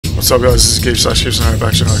What's up guys, this is Geef/Geef and I hope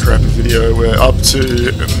actually another crappy video. We're up to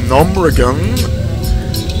NOMREGAANN.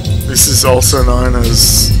 This is also known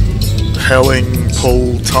as Helling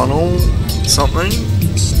Pool Tunnel something.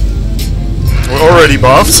 We're already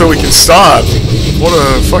buffed so we can start. What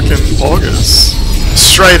a fucking poggers.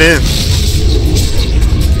 Straight in.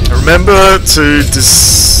 Remember to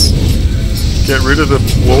get rid of the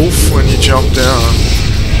wolf when you jump down.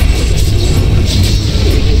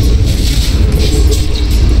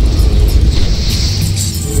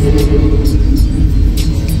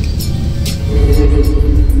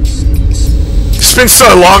 It's been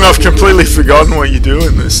so long I've completely forgotten what you do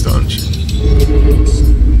in this dungeon.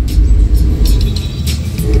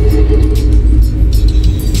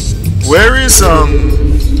 Where is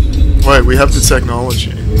wait, we have the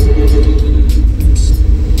technology.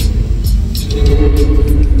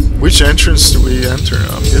 Which entrance do we enter?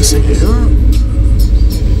 I'm guessing here.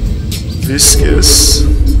 Viscous.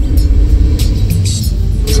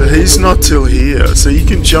 So he's not till here, so you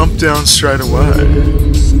can jump down straight away.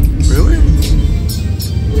 Really?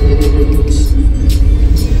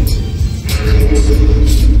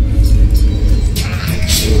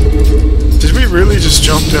 Did we really just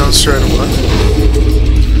jump down straight away?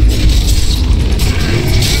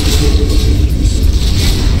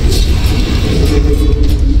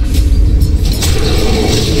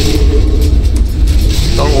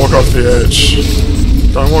 Don't walk off the edge.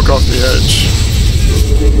 Don't walk off the edge.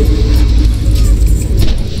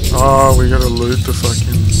 Oh, we gotta loot the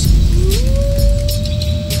fucking...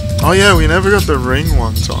 Oh yeah, we never got the ring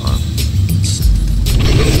one time.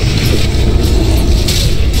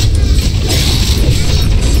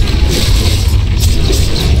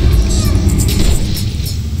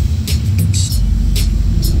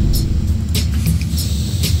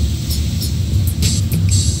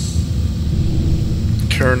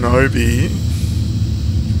 Kernobi.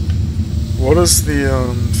 What does the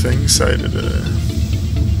thing say to do?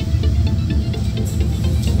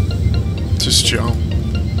 Just jump.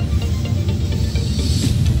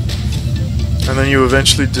 And then you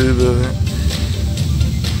eventually do the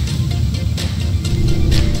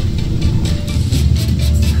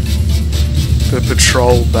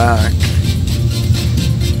patrol back.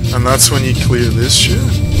 And that's when you clear this shit.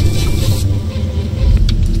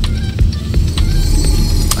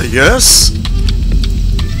 I guess?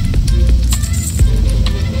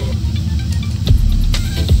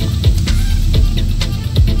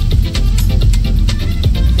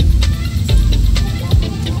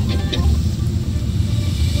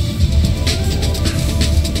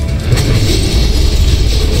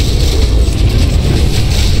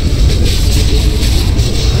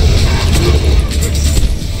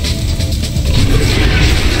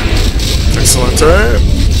 Excellent, eh?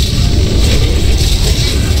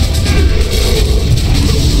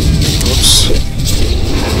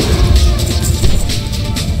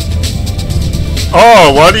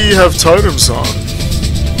 Oh, why do you have totems on?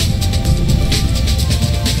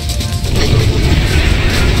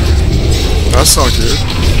 That's not good.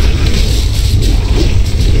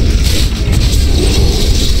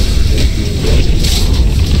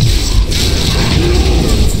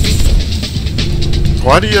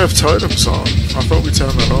 Why do you have totems on? I thought we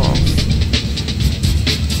turned that off.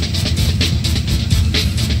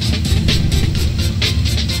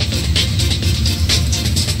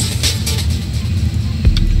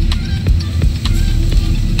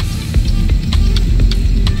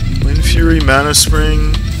 Fury Mana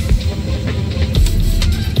Spring.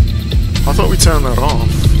 I thought we turned that off.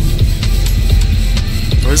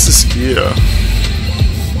 Where's this gear?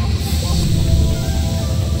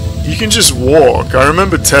 You can just walk. I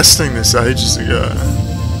remember testing this ages ago.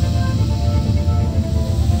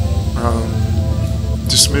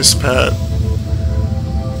 Dismiss pad.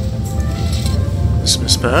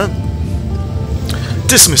 Dismiss pad?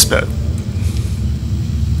 Dismiss pad.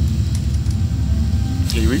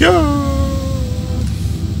 Here we go.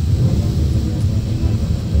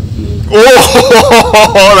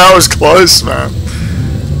 Oh, that was close, man.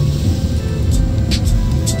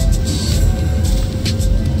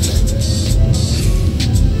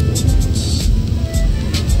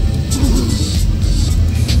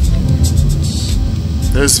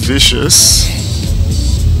 There's Vicious.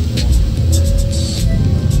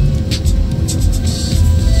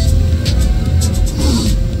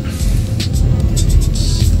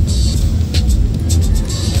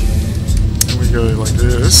 Go like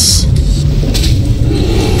this.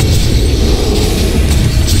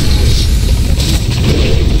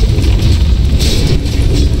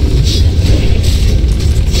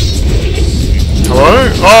 Hello?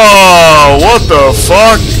 Oh, what the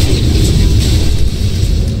fuck?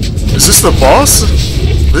 Is this the boss?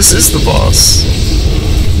 This is the boss.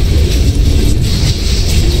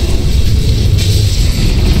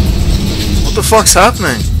 What the fuck's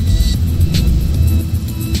happening?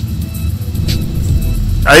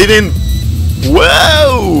 18.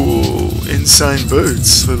 Whoa! Insane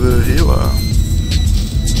boots for the healer.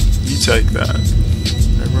 You take that.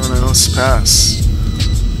 Everyone else pass.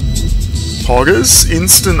 Poggers?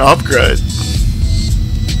 Instant upgrade.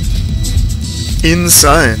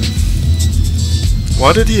 Insane.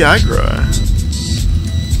 Why did he aggro?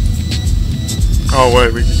 Oh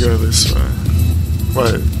wait, we could go this way.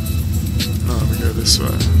 Wait. No, we go this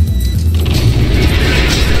way.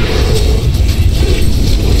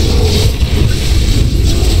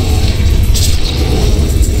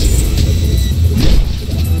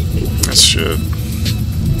 That's shit.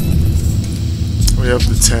 We have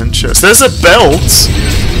the 10 chest. There's a belt!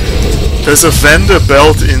 There's a vendor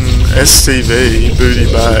belt in STV,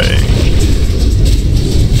 Booty Bay.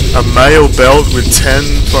 A male belt with 10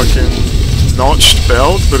 fucking notched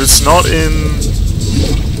belt, but it's not in...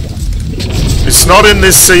 It's not in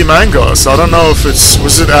this cMaNGOS. I don't know if it's...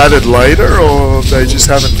 Was it added later, or they just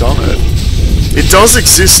haven't done it? It does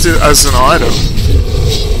exist as an item,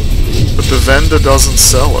 but the vendor doesn't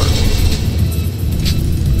sell it.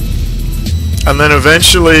 And then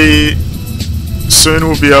eventually, soon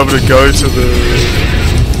we'll be able to go to the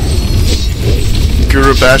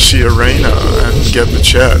Gurubashi arena and get the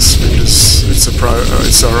chest, because it's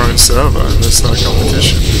our own server and there's no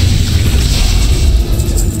competition.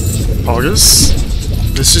 Poggers?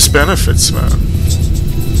 This just benefits, man.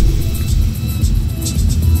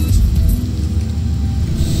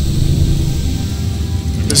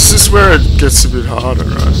 This is where it gets a bit harder,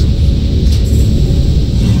 right?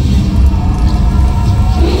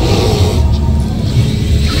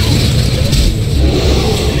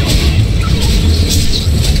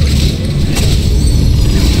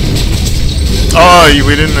 Oh,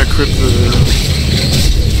 we didn't equip the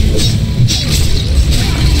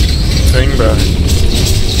thing back.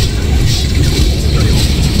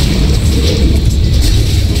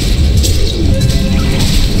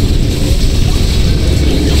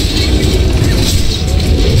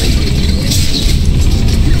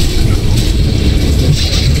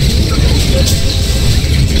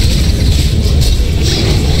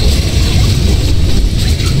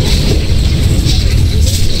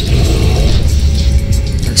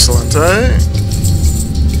 Excelente.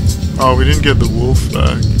 Oh, we didn't get the wolf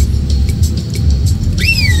back.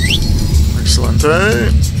 Excelente.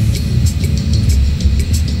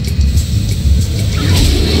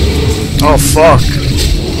 Oh fuck.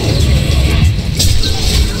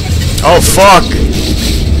 Oh fuck.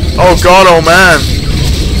 Oh god, oh man.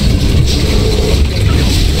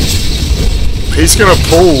 He's gonna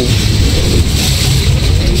pull.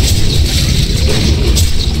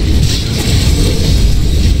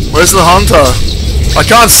 Where's the hunter? I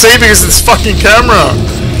can't see because it's fucking camera.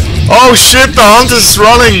 Oh shit, the hunter's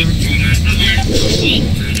running.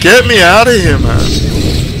 Get me out of here, man.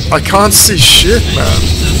 I can't see shit, man.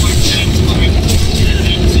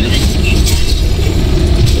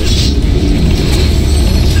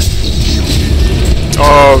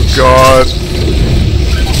 Oh god.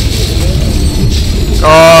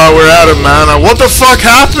 Oh, we're out of mana. What the fuck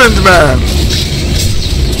happened, man?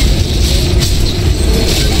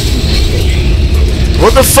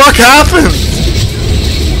 What the fuck happened?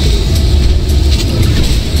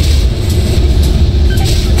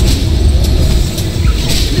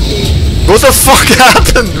 What the fuck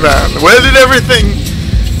happened, man? Where did everything...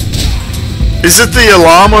 Is it the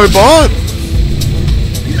Alamo bot?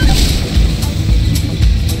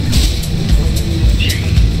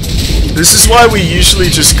 This is why we usually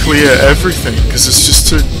just clear everything, because it's just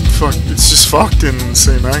too it's just fucked in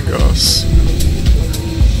cMaNGOS.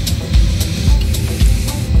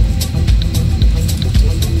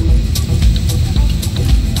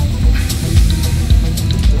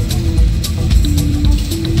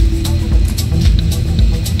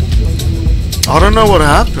 I don't know what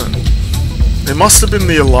happened. It must have been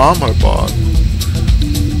the Alamo bot.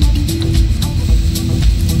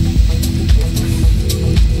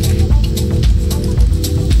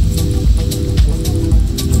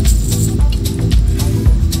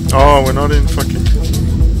 Oh, we're not in fucking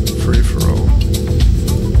free-for-all.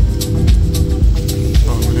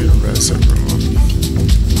 Oh, we need to res everyone.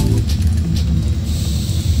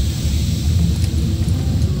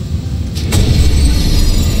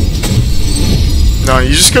 No,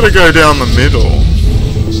 you just gotta go down the middle.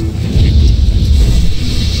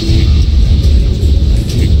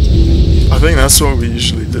 I think that's what we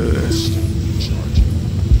usually do.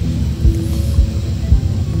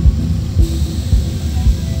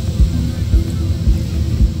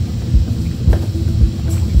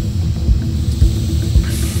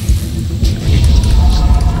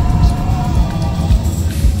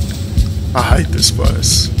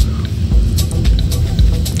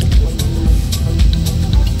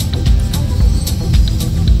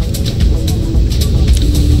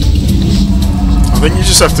 think you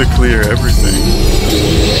just have to clear everything.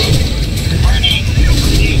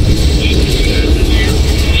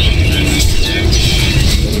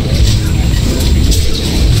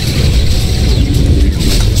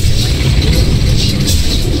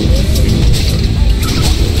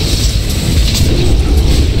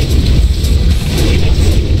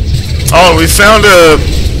 Oh, we found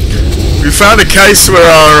a case where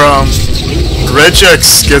our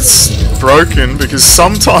Regex gets broken because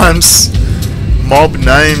sometimes mob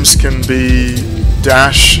names can be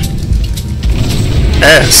 -S,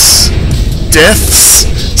 Death's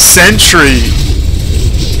Sentry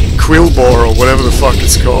Quillbore or whatever the fuck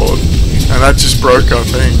it's called, and that just broke our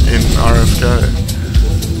thing in RFK.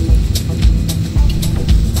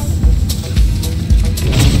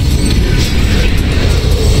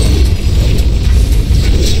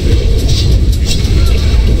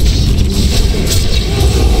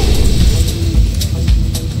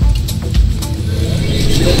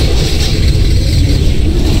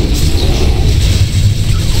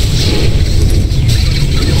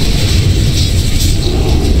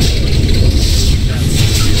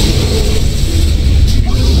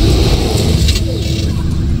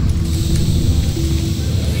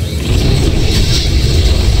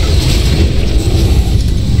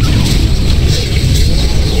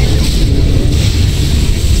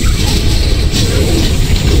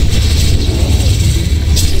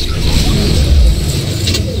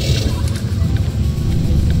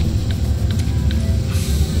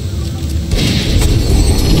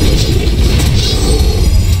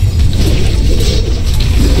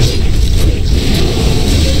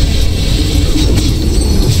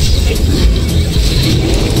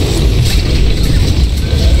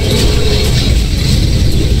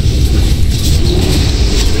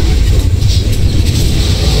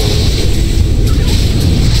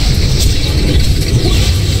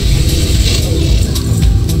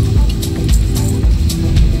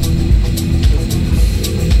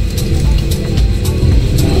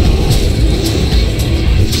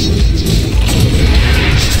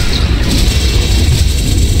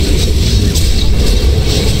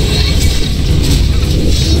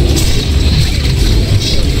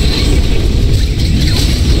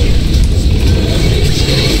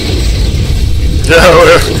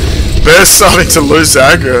 Yeah, they're starting to lose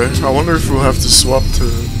aggro. I wonder if we'll have to swap to...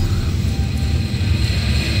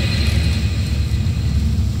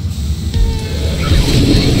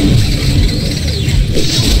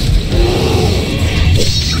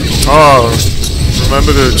 Oh,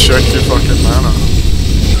 remember to check your fucking mana.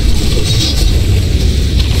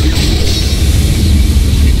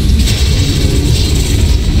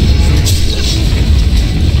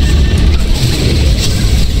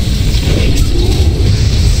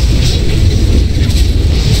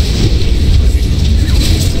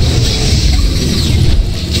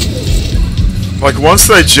 Like, once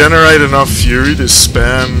they generate enough fury to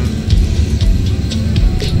spam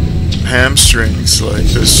hamstrings, like,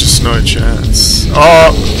 there's just no chance.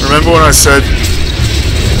 Oh, remember when I said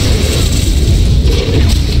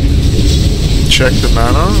check the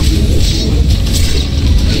mana?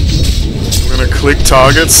 I'm gonna click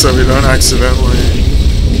targets so we don't accidentally...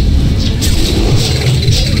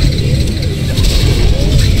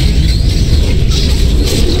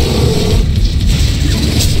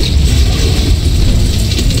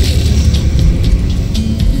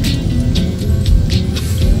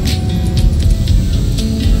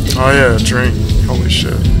 Oh yeah, drink. Holy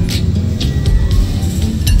shit.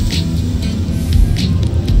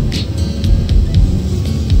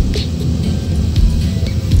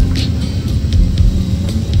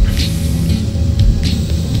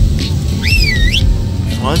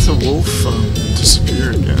 Why did the wolf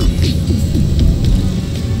disappear again?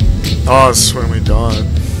 Oh, it's when we died.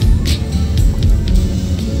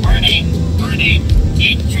 Warning, warning,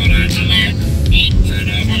 intruder alert,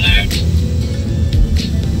 intruder alert.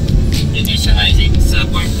 Initializing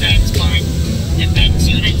subward transport. Defense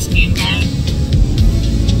units inbound.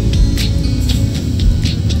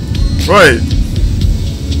 Wait.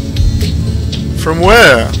 From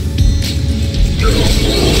where?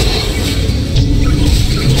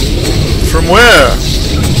 From where?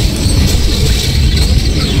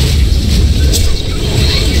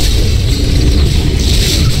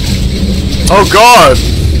 Oh god!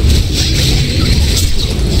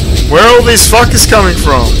 Where are all these fuckers coming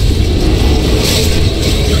from?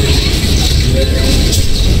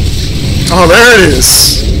 Oh, there it is!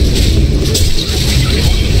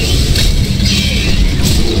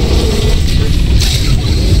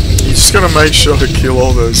 You just gotta make sure to kill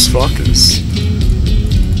all those fuckers.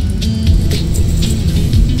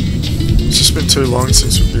 It's just been too long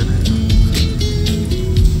since we've been here.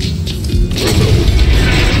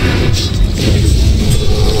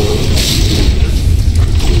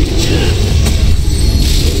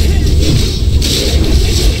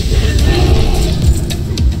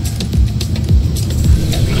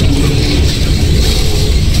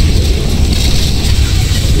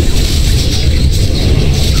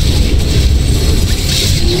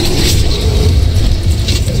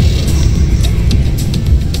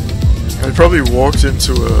 Probably walked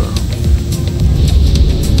into a...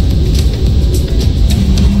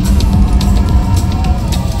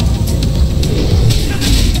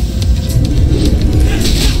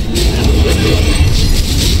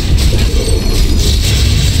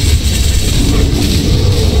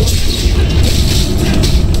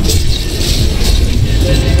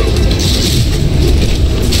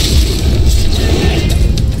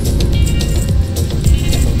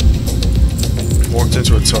 walked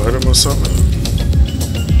into a totem or something.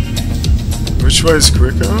 Which way is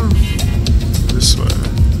quicker? This way.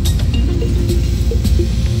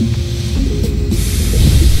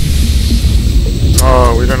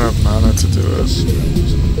 Oh, we don't have mana to do it.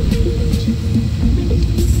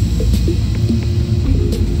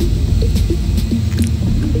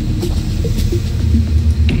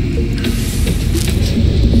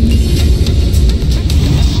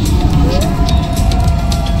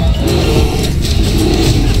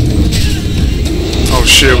 Oh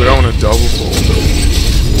shit, we don't want to double pull.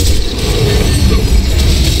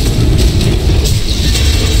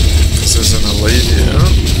 This is an elite here.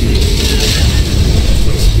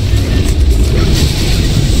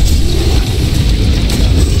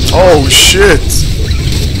 Oh shit!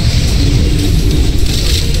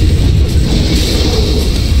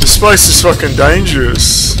 This place is fucking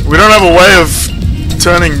dangerous. We don't have a way of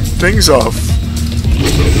turning things off.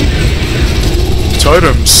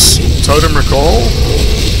 Totems. Totem recall.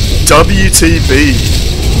 WTB.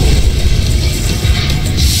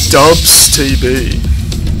 Dubs TB.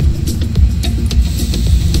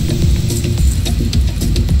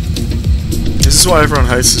 This is why everyone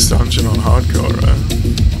hates this dungeon on hardcore, right?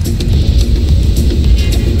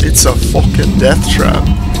 It's a fucking death trap.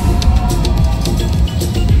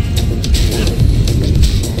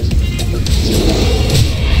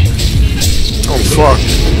 Oh fuck.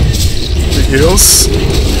 Big heals.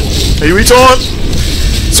 Hey, we taunt!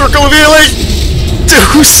 Circle of healing!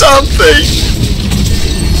 Do something!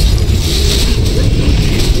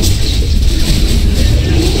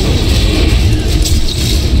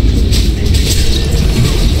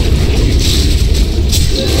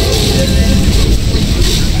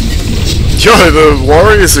 Yo, the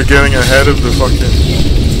warriors are getting ahead of the fucking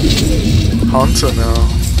hunter now.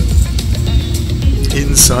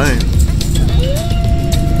 Insane.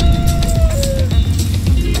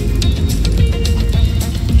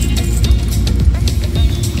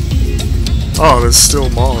 Oh, there's still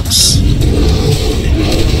mobs.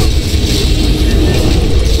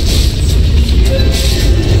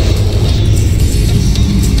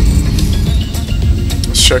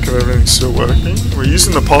 Let's check if everything's still working. We're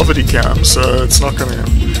using the poverty cam, so it's not gonna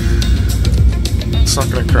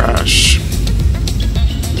crash.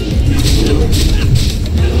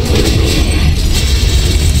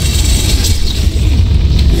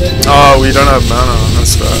 Oh, we don't have mana,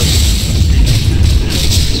 that's bad.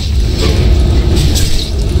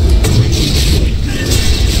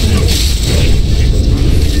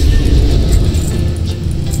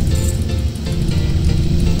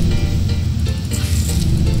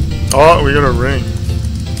 Oh, we got a ring.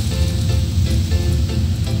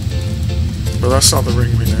 But that's not the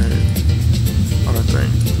ring we need. I don't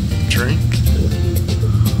think. Drink?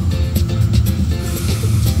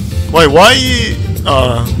 Wait, why are you...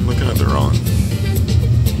 I'm looking at the wrong.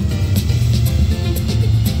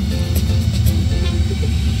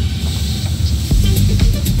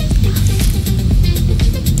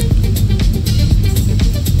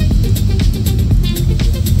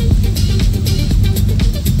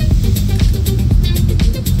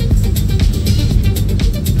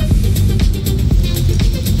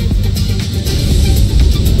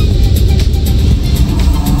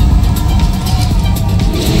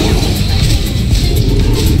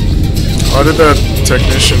 Why did that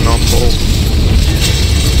technician not pull?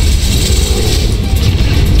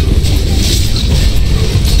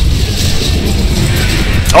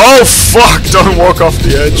 Oh fuck! Don't walk off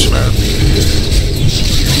the edge, man.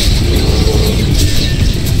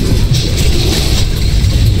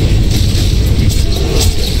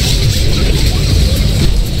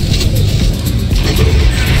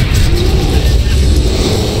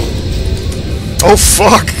 Oh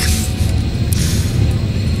fuck!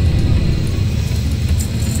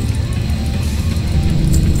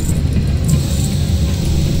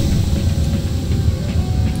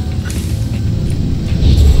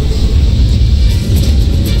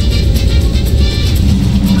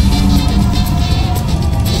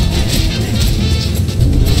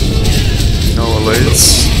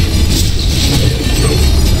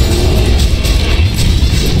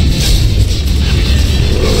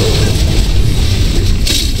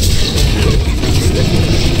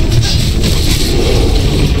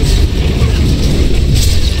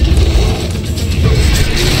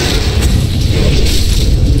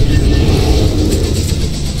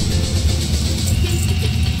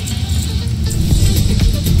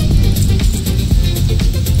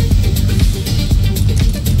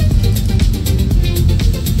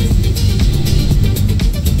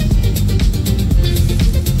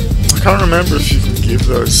 can't remember if you can give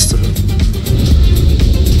those to...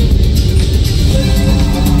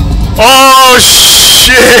 Oh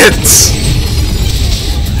shit!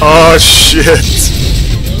 Oh shit!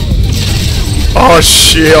 Oh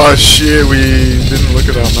shit, oh shit, we didn't look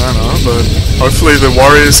at our mana, but hopefully the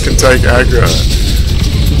warriors can take aggro.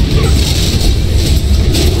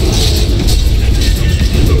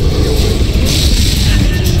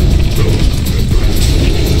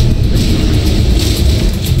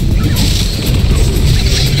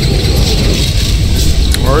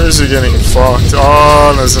 Warriors are getting fucked.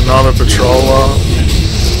 Oh, there's another patroller.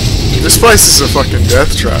 This place is a fucking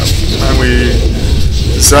death trap. And we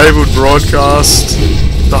disabled broadcast.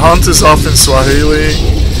 The hunter's off in Swahili.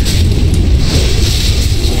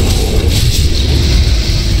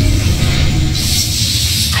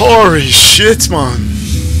 Holy shit, man.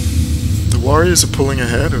 The warriors are pulling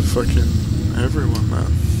ahead of fucking everyone,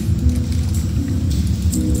 man.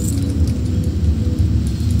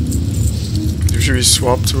 Should we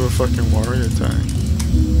swap to a fucking warrior tank?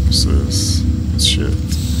 What's this? That's shit.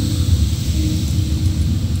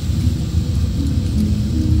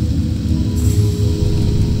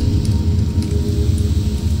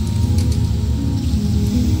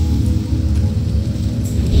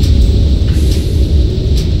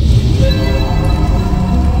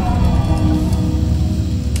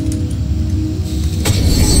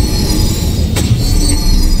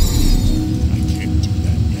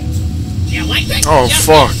 Oh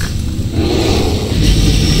fuck.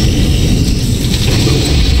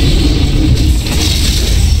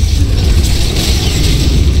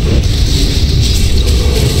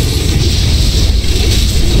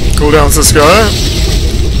 Cooldowns, let's go.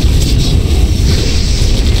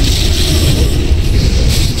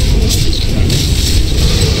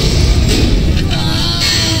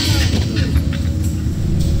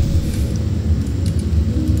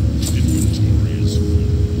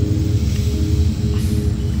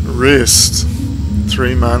 Wrist,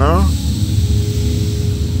 3 mana.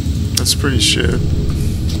 That's pretty shit.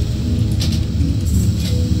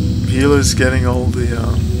 Healer's getting all the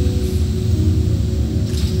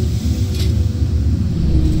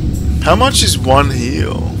how much is one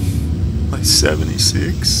heal? Like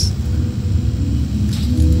 76?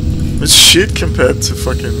 It's shit compared to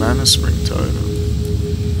fucking Mana Spring Totem.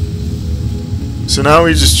 So now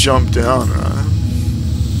we just jump down, right?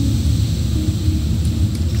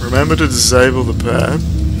 Remember to disable the pad.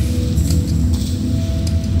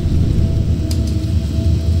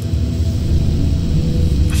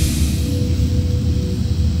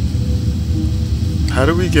 How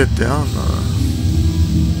do we get down though?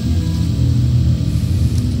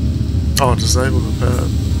 Oh, disable the pad.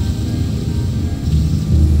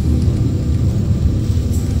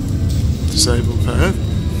 Disable pad.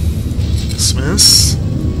 Dismiss.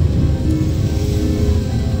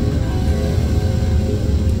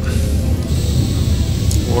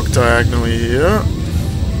 Walk diagonally here.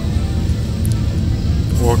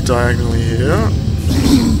 Walk diagonally here.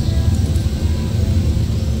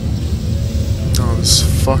 Oh,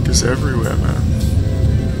 this fuck is everywhere, man.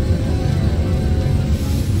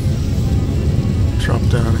 Drop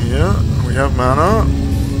down here. We have mana.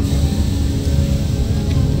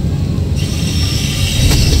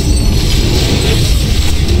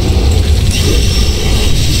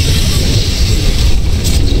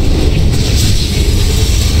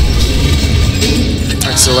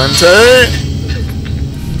 Excelente.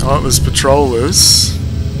 Oh, it was patrollers.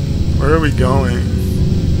 Where are we going?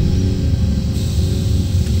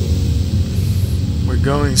 We're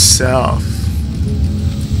going south.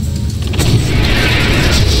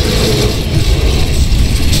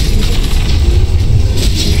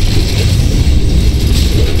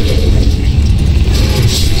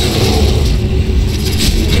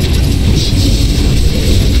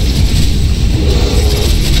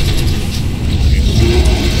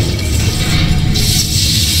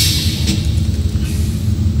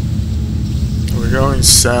 Going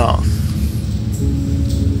south.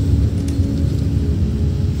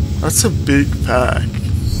 That's a big pack.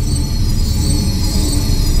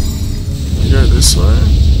 We go this way.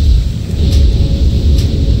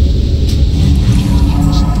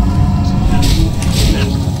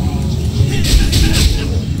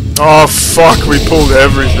 Oh fuck, we pulled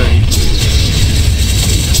everything.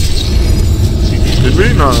 Did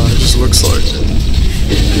we? No, it just looks like it.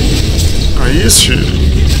 Oh, he is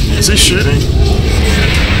shooting. Is he shooting?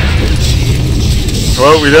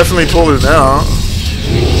 Well, we definitely pulled it out.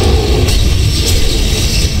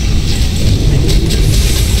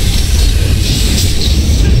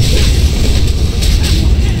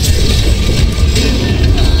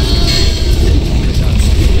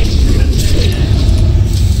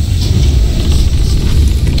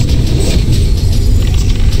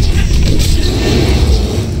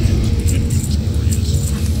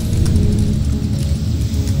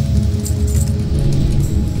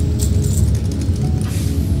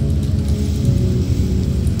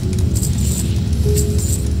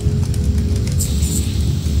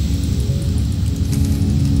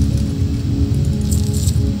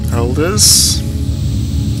 cylinders.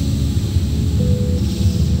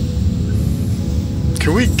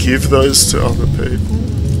 Can we give those to other people?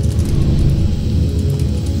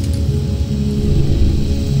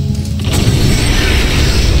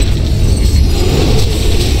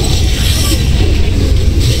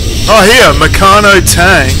 Oh, here, Meccano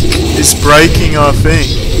tank is breaking our thing.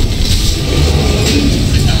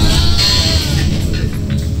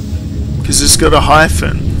 Because it's got a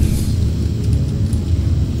hyphen.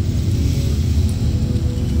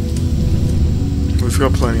 We've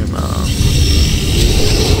got plenty of mana.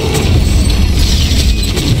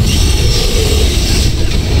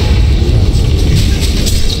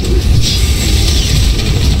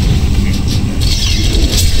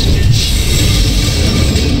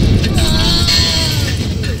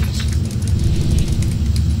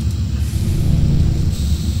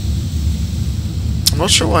 I'm not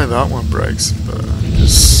sure why that one breaks, but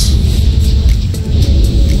just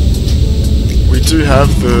we do have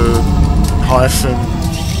the hyphen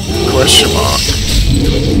question mark.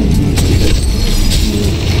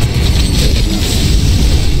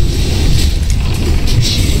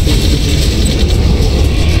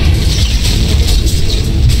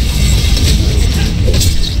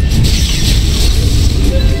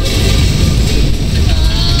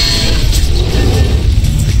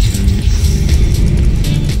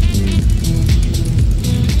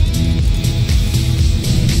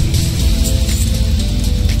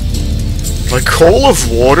 Like, Call of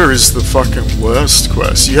Water is the fucking worst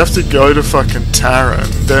quest. You have to go to fucking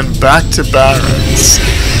Tarren, then back to Barrens,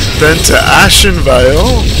 then to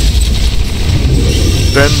Ashenvale,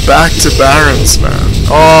 then back to Barrens, man.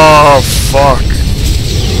 Oh, fuck.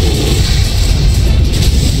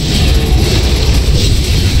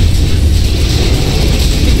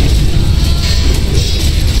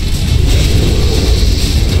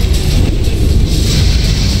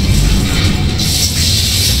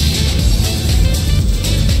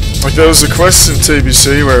 Like, there was a quest in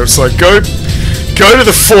TBC where it's like, go to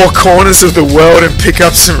the four corners of the world and pick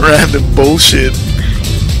up some random bullshit.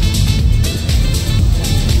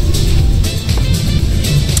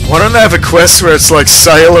 Why don't they have a quest where it's like,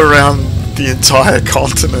 sail around the entire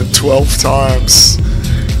continent 12 times?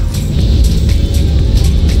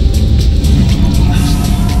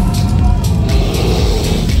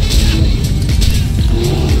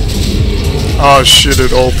 Oh shit,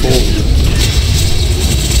 it all pulled.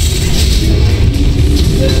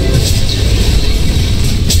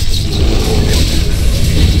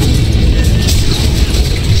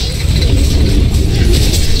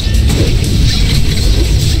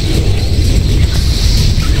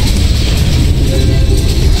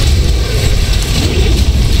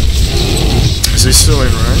 Is he still in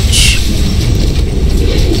range?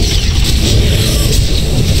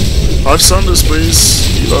 5 Sunders, please.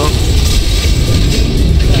 Eva.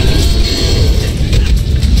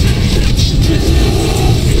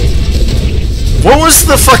 What was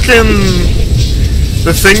the thing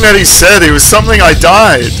that he said? It was something I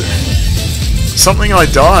died. Something I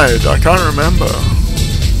died. I can't remember.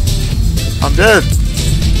 I'm dead.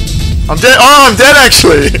 I'm dead. Oh, I'm dead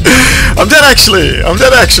actually. I'm dead actually. I'm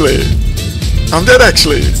dead actually. I'm dead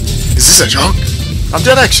actually. Is this a joke? I'm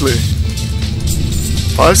dead actually.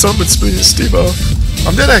 5 summons please, debuff.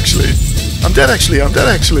 I'm dead actually. I'm dead actually. I'm dead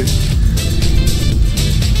actually.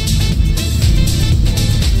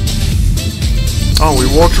 Oh, we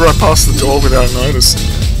walked right past the door without noticing.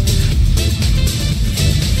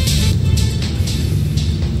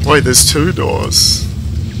 Wait, there's 2 doors.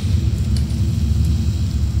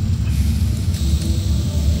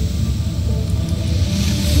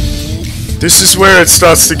 This is where it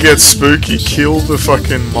starts to get spooky. Kill the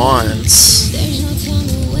fucking mines.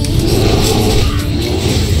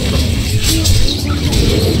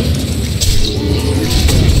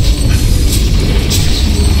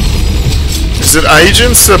 Is it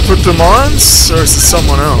agents that put the mines, or is it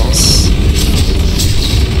someone else?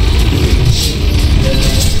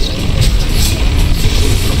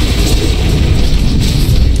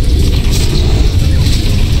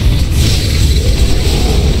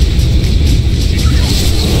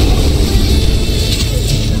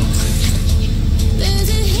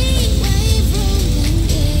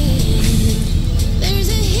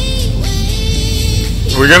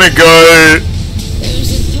 We're gonna go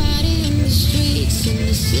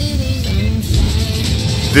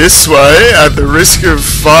this way at the risk of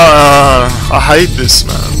fire. I hate this,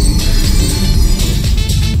 man.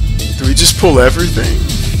 Do we just pull everything?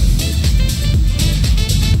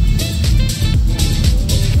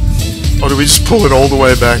 Or do we just pull it all the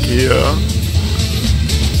way back here?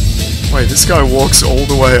 Wait, this guy walks all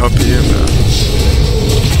the way up here, man.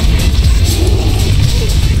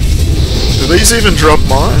 Do these even drop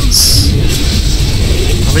mines?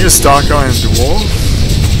 I think it's Dark Iron Dwarf.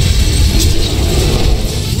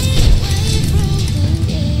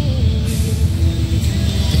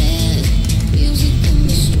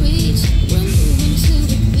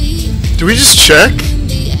 Do we just check?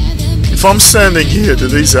 If I'm standing here, do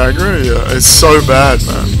these aggro? Yeah, it's so bad,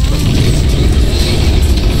 man.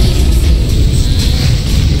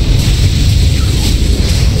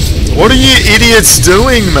 What are you idiots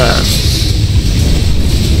doing, man?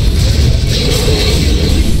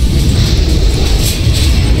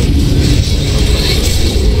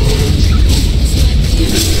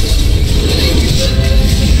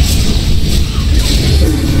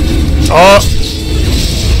 Oh!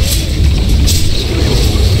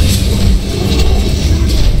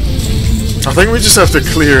 I think we just have to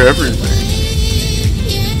clear everything.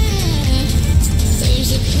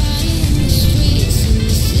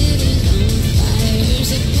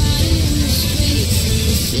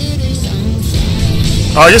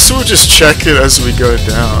 I guess we'll just check it as we go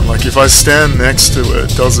down. Like if I stand next to it,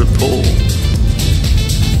 does it pull?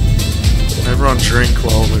 Everyone drink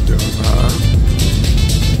while we're doing that.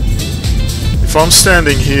 If I'm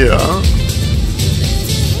standing here,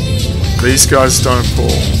 these guys don't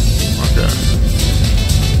pull. Okay.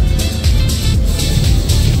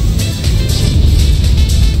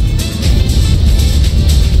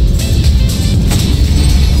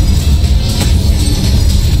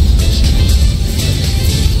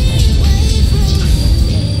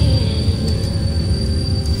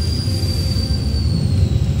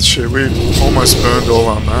 Shit, we almost burned all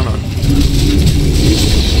our mana.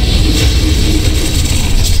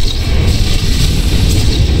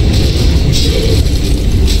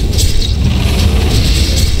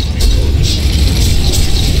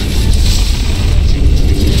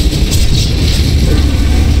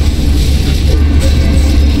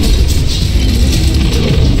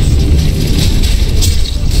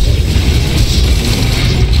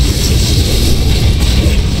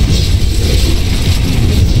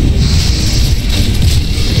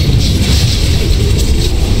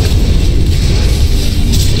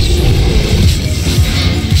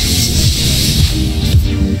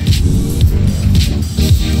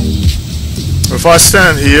 If I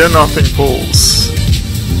stand here, nothing pulls.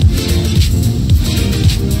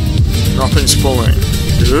 Nothing's pulling.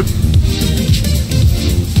 Good.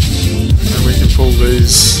 And we can pull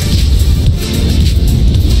these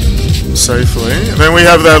safely. And then we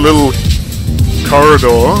have that little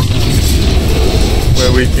corridor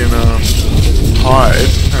where we can hide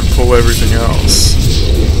and pull everything else.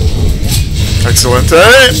 Excellent,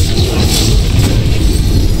 eh?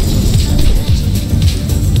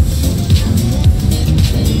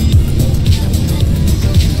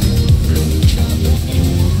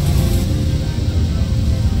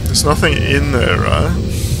 There's nothing in there, right?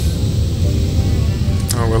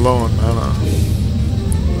 Oh, we're low on mana.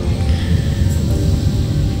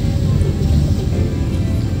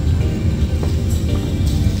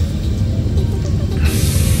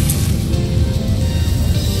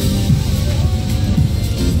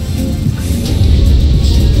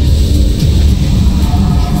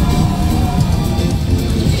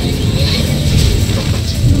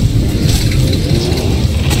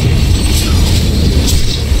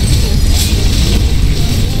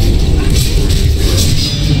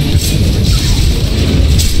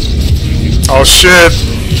 Oh shit!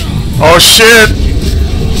 Oh shit!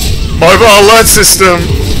 Mobile alert system!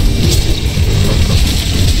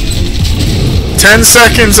 10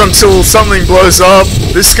 seconds until something blows up.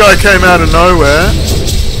 This guy came out of nowhere.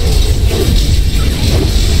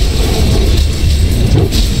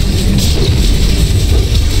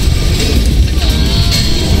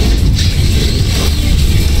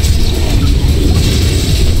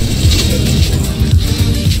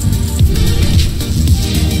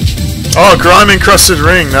 Oh, Grime Encrusted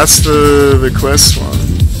Ring, that's the quest one.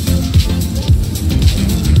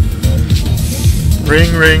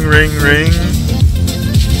 Ring, ring, ring, ring.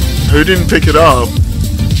 Who didn't pick it up?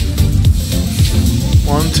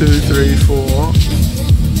 1, 2, 3, 4.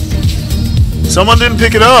 Someone didn't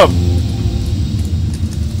pick it up!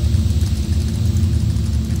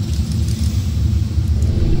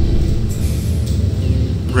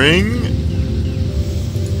 Ring?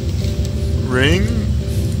 Ring?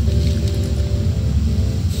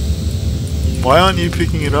 Why aren't you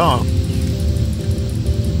picking it up?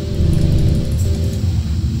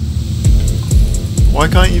 Why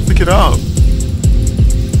can't you pick it up?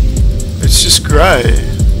 It's just grey.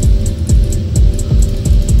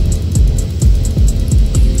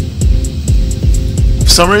 For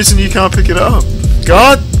some reason you can't pick it up.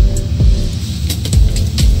 God!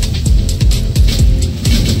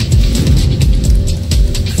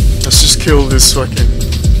 kill this fucking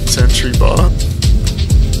sentry bot.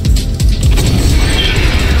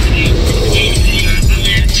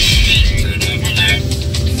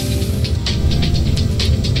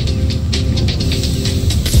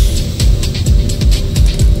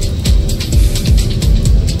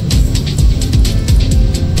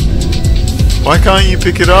 Why can't you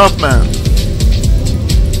pick it up, man?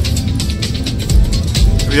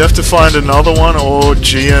 We have to find another one or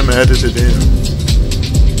GM edit it in.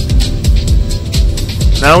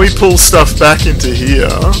 Now we pull stuff back into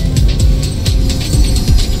here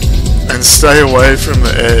and stay away from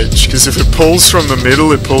the edge, because if it pulls from the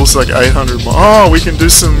middle it pulls like 800 more. Oh, we can do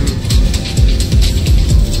some...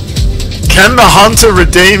 Can the hunter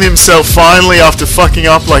redeem himself finally after fucking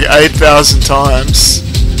up like 8,000 times?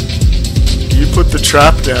 You put the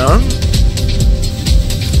trap down.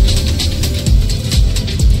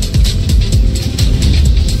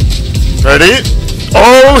 Ready?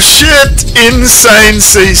 Oh shit! Insane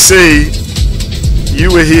CC! You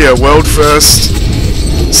were here, world first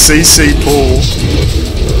CC pull.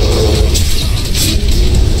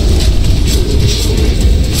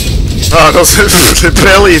 Oh, it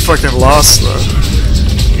barely fucking lasts though.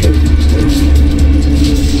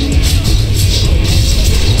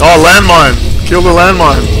 Oh, landmine! Kill the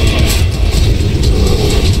landmine!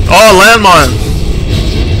 Oh, landmine!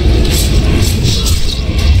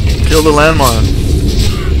 Kill the landmine.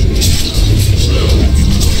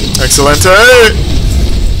 Excelente!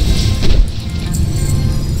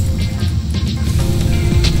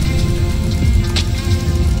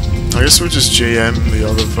 I guess we'll just GM the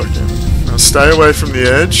other fucking... Now stay away from the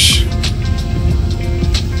edge.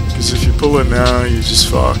 Because if you pull it now, you're just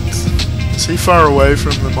fucked. Is he far away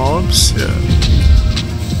from the mobs? Yeah.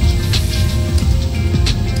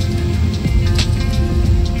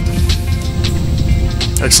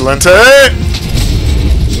 Excelente!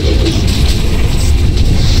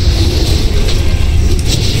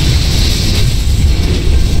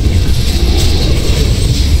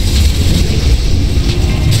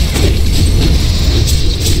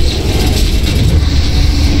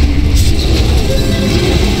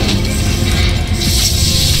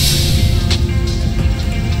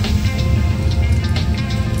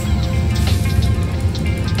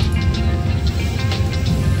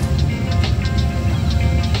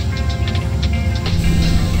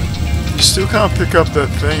 Still can't pick up that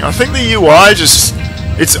thing. I think the UI just...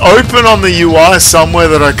 It's open on the UI somewhere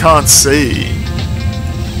that I can't see.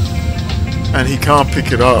 And he can't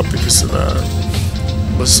pick it up because of that.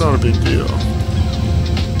 But it's not a big deal.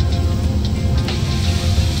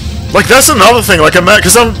 Like, that's another thing. Like,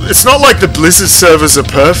 because it's not like the Blizzard servers are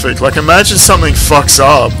perfect. Like, imagine something fucks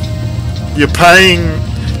up. You're paying...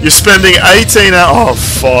 You're spending 18 hours... Oh,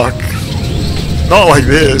 fuck. Not like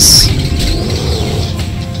this.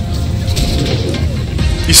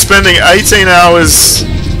 You're spending 18 hours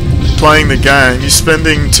playing the game, you're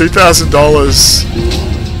spending $2,000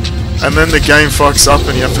 and then the game fucks up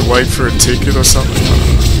and you have to wait for a ticket or something.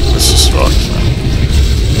 That's just fucked, man.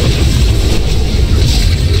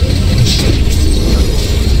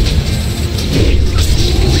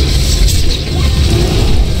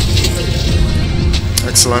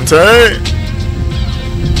 Excelente!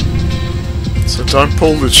 So don't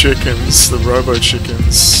pull the chickens, the robo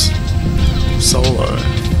chickens, solo.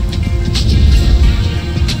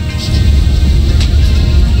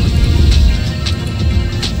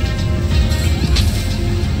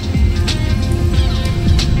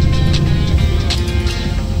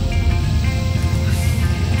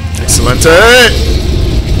 Excelente!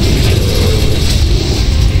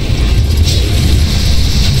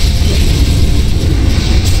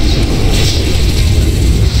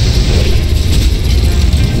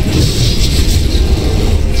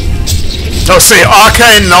 Oh, see,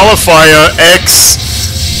 Arcane Nullifier X.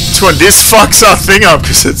 This fucks our thing up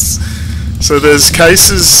because it's. So there's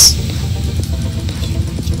cases.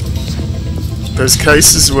 There's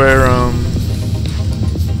cases where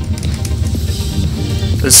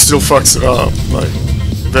it still fucks it up. Like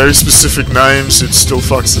very specific names, it still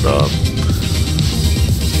fucks it up.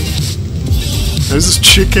 There's this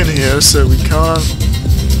chicken here, so we can't.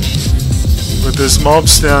 But there's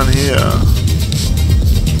mobs down here.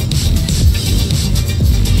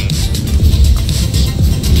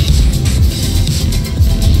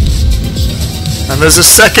 And there's a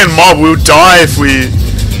second mob, we'll die if we're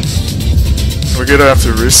gonna have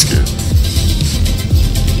to risk it.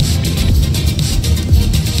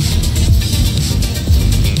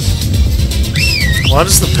 Why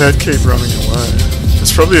does the pet keep running away?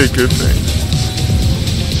 It's probably a good thing.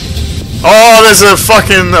 Oh, there's a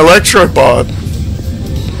fucking Electrobot.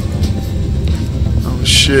 Oh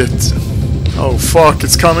shit. Oh fuck,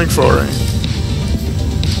 it's coming for him.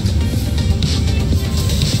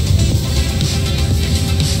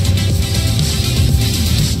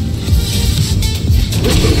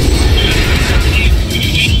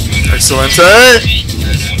 Excelente!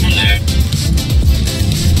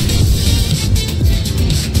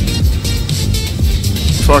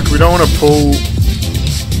 Fuck, we don't want to pull...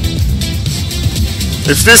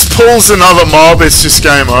 If this pulls another mob, it's just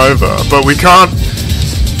game over. But we can't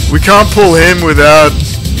pull him without...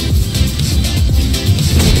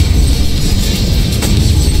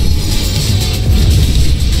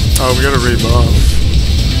 Oh, we gotta rebuff.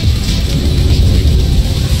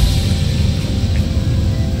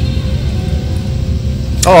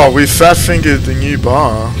 Oh, we fat-fingered the new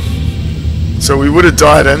bar. So we would have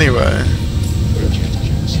died anyway.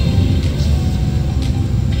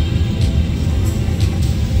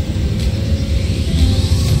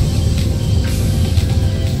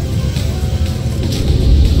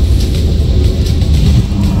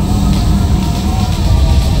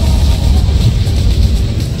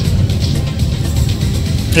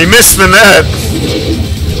 He missed the net!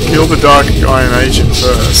 Kill the Dark Iron Agent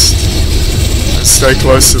first. And stay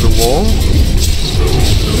close to the wall.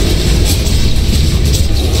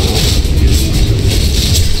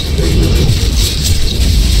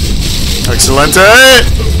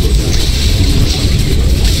 Excelente!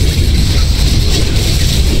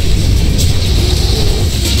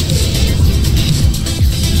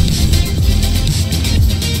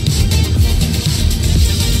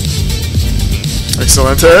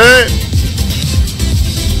 Excelente!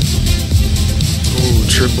 Ooh,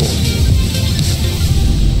 triple.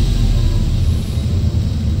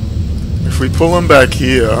 If we pull him back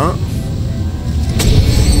here...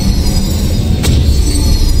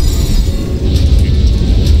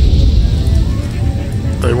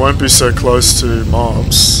 they won't be so close to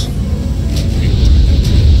mobs.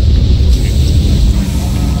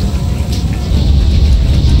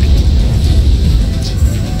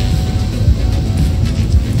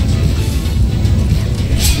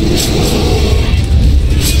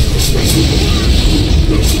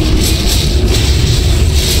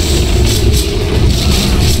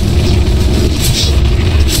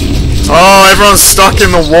 Oh, everyone's stuck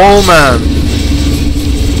in the wall, man.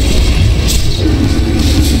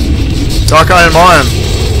 Dark Iron Mine.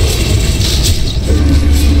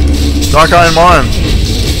 Dark Iron Mine.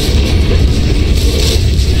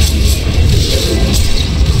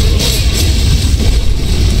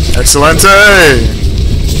 Excelente!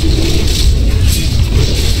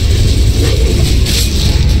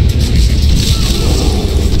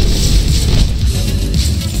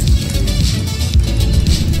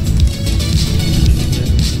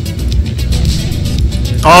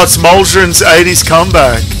 Oh, it's Muldrin's 80s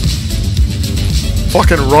comeback.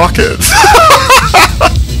 Fucking rocket.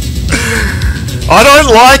 I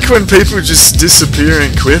don't like when people just disappear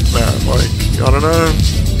and quit, man. Like, I don't know.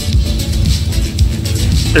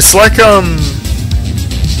 It's like,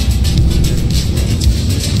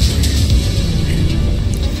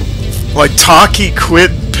 like Taki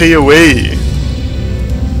quit PoE.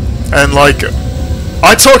 And like,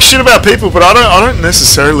 I talk shit about people, but I don't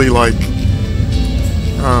necessarily like,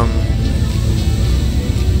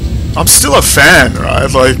 I'm still a fan, right?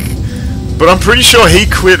 Like, but I'm pretty sure he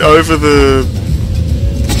quit over the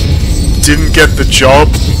didn't get the job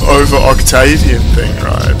over Octavian thing,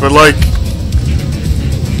 right? But like,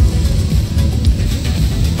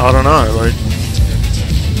 I don't know, like,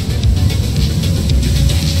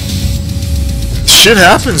 shit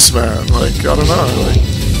happens, man. Like, I don't know, like.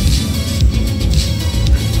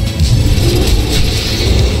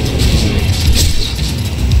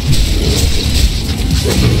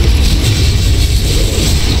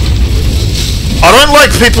 I don't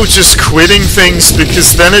like people just quitting things,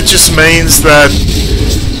 because then it just means that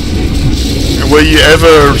were you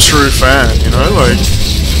ever a true fan, you know? Like,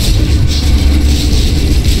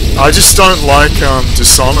 I just don't like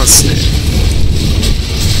dishonesty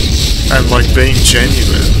and like being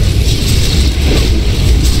genuine.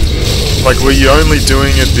 Like, were you only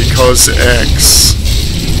doing it because X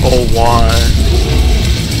or Y?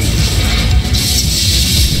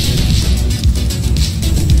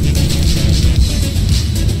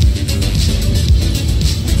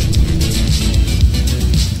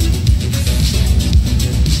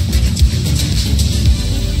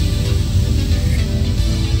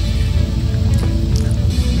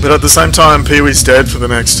 But at the same time, Pee-wee's dead for the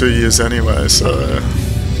next 2 years anyway, so...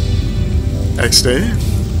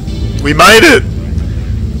 XD? We made it!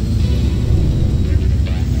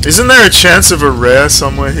 Isn't there a chance of a rare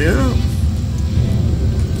somewhere here?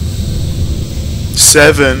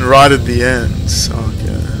 7 right at the end.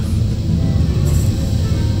 Okay.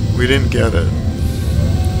 We didn't get it.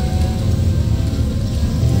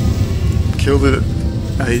 Kill the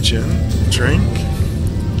agent. Drink.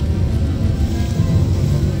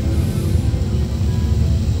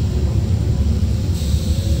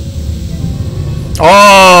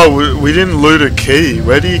 Oh, we didn't loot a key.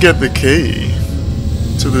 Where do you get the key?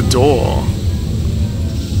 To the door.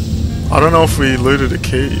 I don't know if we looted a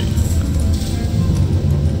key.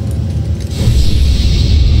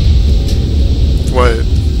 Wait.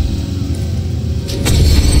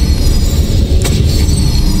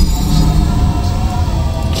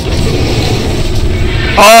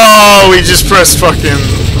 Oh, we just pressed fucking...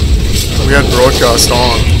 We had broadcast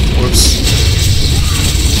on. Whoops.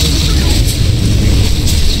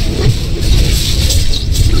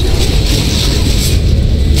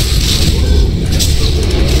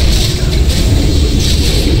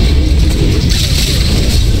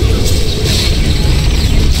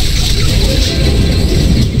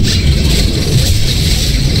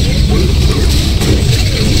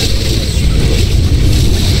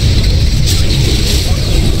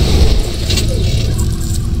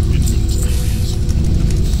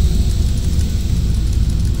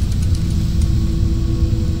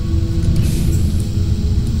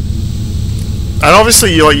 And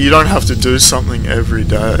obviously, you don't have to do something every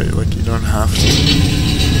day. Like, you don't have to.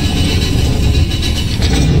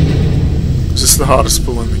 Is this the hardest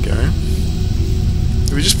pull in the game?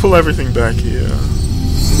 If we just pull everything back here,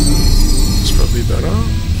 it's probably better.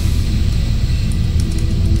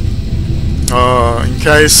 In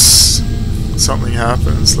case something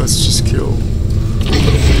happens, let's just kill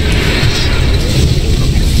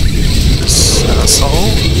this asshole.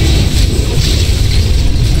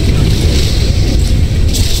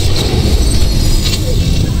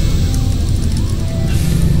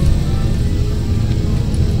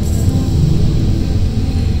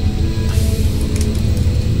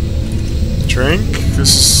 Drink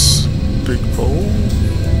this big bowl?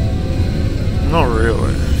 Not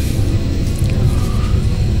really.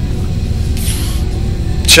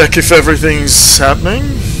 Check if everything's happening.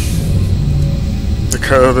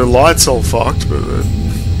 The light's all fucked, but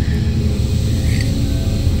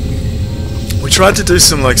we tried to do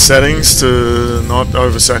some like settings to not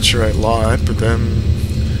oversaturate light, but then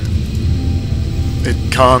it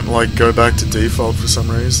can't like go back to default for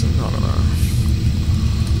some reason. I don't know.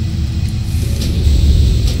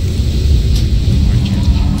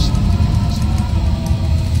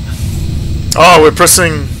 Oh, we're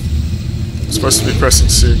pressing... We're supposed to be pressing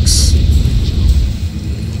 6.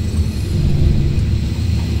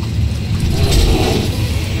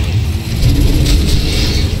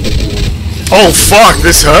 Oh fuck,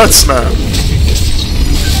 this hurts, man.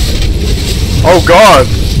 Oh god.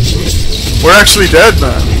 We're actually dead,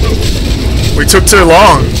 man. We took too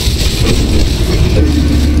long.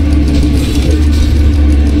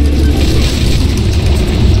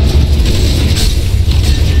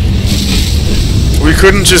 We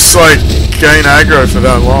couldn't just like gain aggro for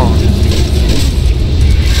that long.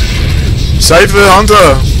 Save the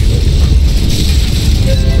hunter!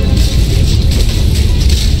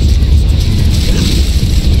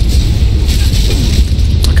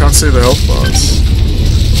 I can't see the health bars.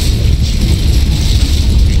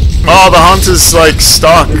 Oh, the hunter's like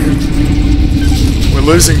stuck. We're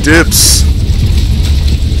losing dibs.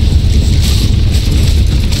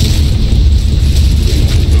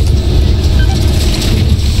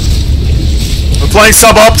 Playing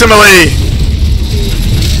suboptimally.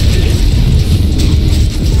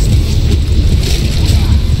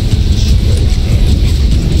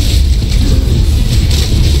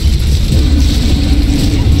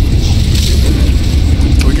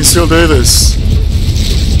 We can still do this.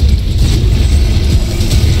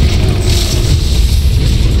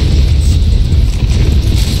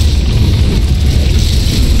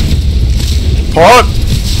 Pot.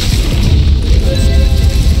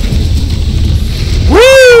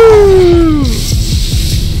 Woo!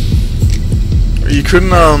 You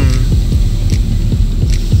couldn't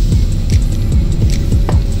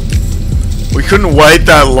we couldn't wait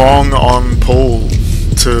that long on pull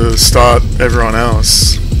to start everyone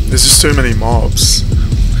else. There's just too many mobs.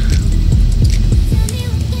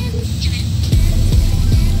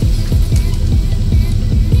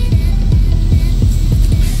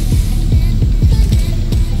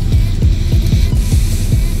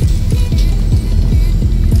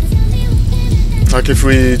 Like if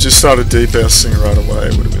we just started DPSing right away,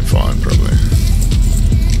 it would have been fine, probably.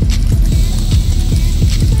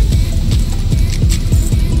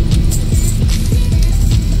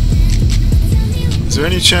 there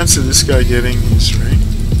any chance of this guy getting his ring?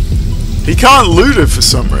 He can't loot it for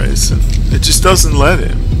some reason. It just doesn't let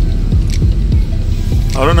him.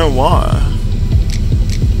 I don't know why.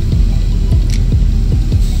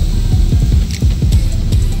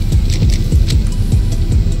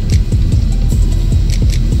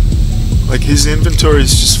 Like his inventory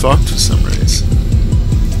is just fucked for some reason.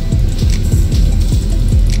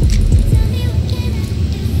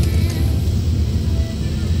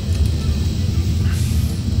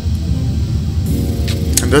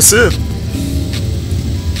 And that's it.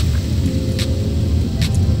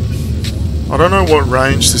 I don't know what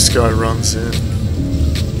range this guy runs in.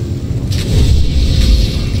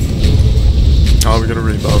 Oh, we got a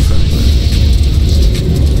rebuff anyway.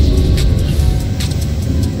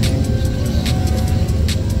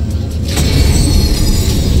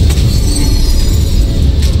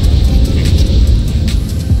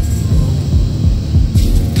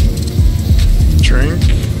 Drink,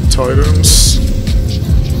 totems,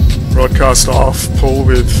 broadcast off, pull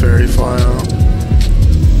with fairy fire.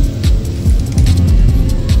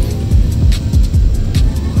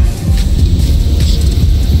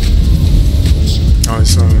 Oh,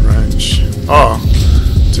 it's not in range. Oh,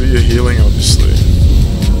 do your healing, obviously.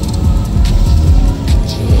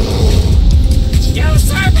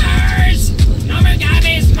 Usurpers! NOMREGAANN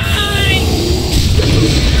is mine!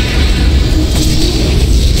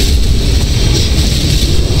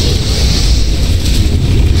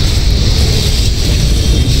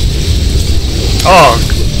 Oh,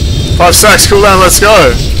 5 stacks cooldown, let's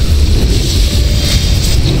go.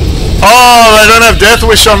 Oh, they don't have Death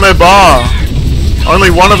Wish on their bar.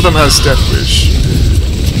 Only one of them has Death Wish.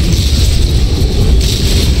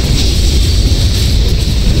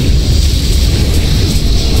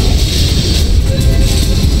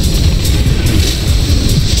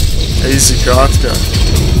 Easy Kartka.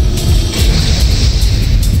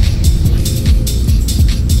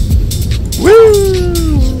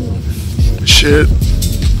 Woo! Shit.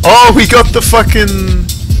 Oh, we got the fucking...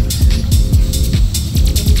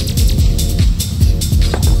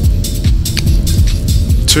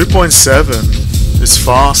 .7 is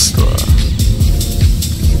faster.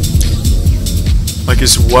 Like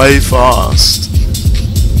it's way fast.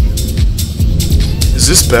 Is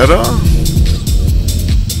this better?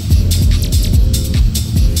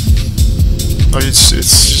 Oh, it's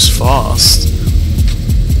just fast.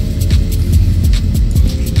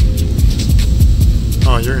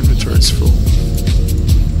 Oh, your inventory's full.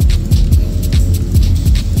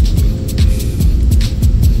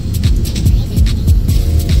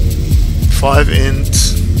 5 int.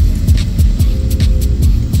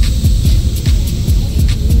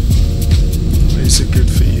 These are good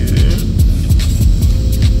for you.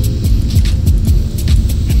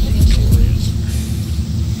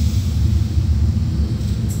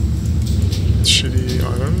 Shitty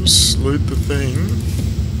items. Loot the thing.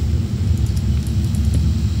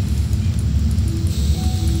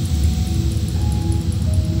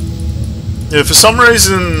 Yeah, for some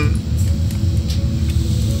reason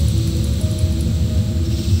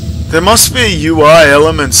there must be a UI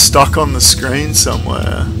element stuck on the screen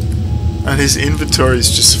somewhere, and his inventory is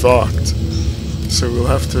just fucked. So we'll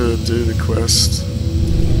have to do the quest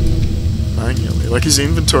manually. Like his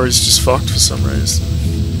inventory is just fucked for some reason.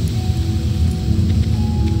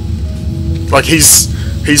 Like he's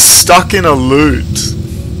stuck in a loot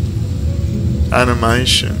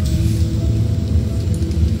animation.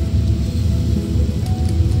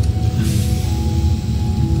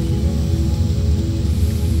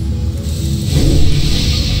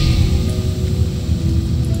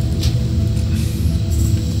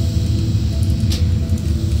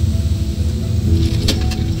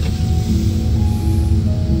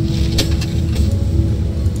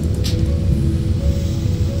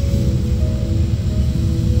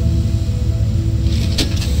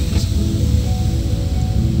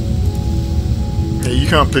 You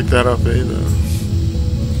can't pick that up either.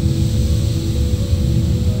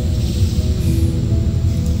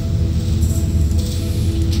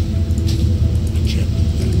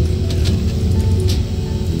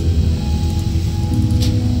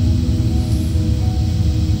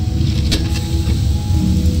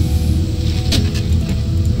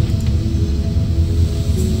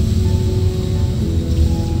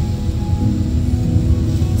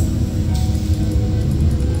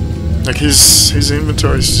 Like his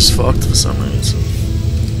inventory is just fucked for some reason.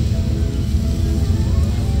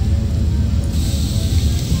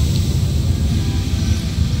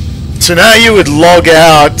 So now you would log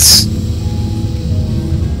out,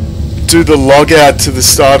 do the log out to the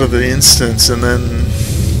start of the instance, and then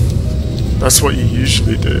that's what you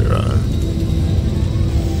usually do, right?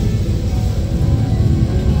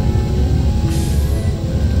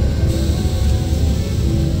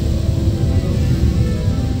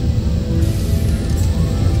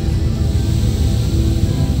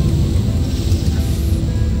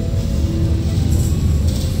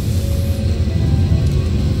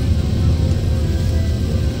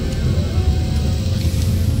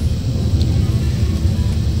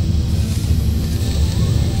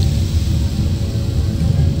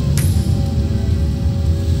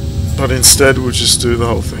 But instead we'll just do the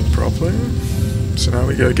whole thing properly. So now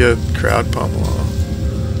we go get Crowd Pummeler.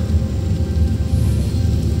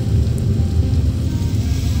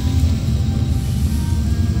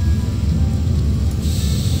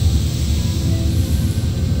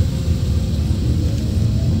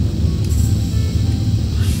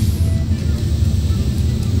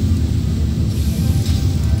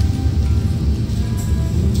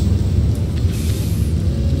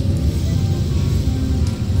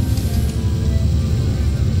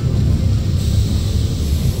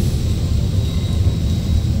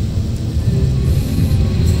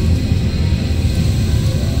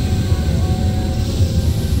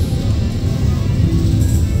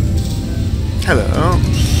 Hello.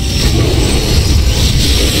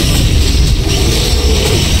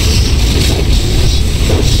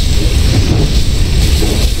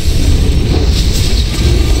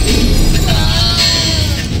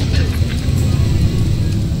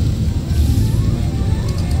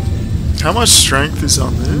 How much strength is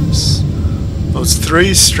on this? Oh, it's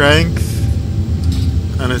 3 strength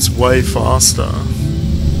and it's way faster.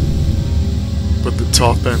 But the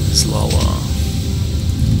top end is lower.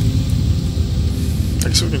 I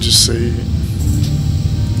guess we can just see.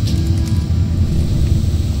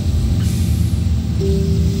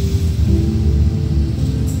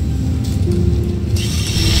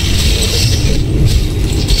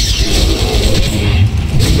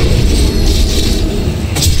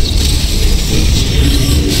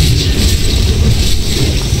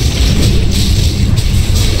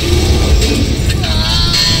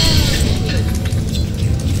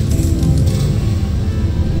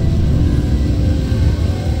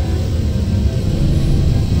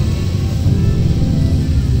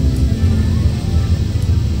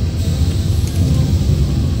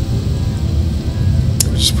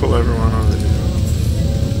 Just pull everyone over here.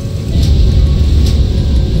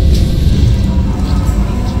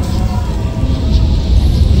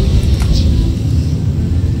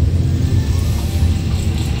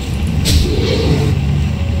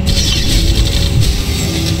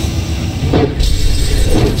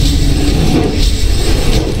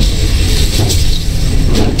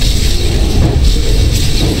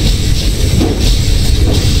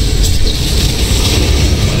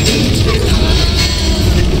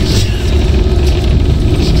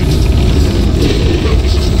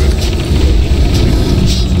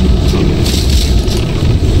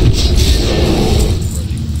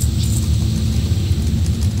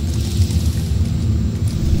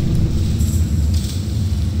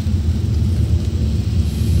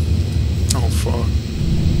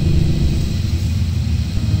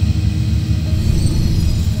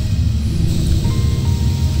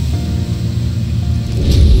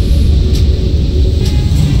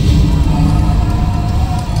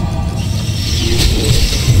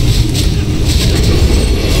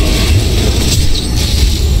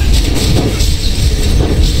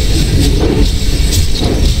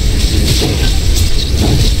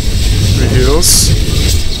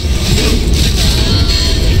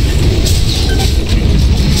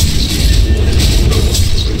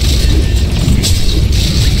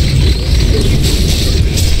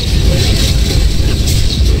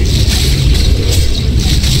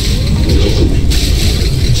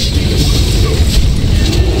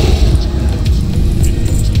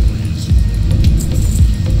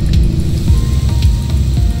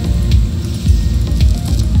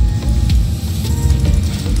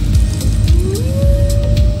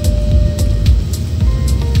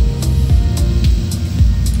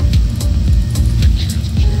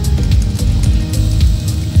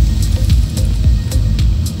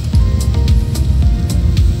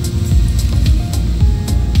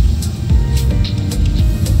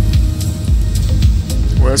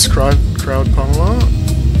 Where's Crowd Pummeler?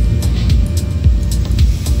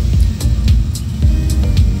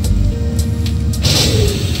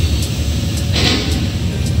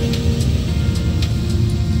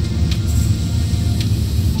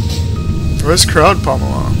 Where's Crowd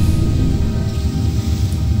Pummeler?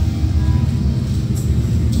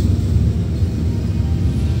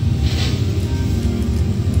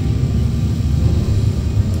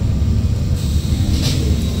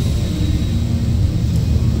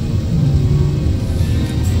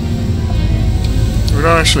 We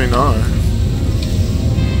don't actually know.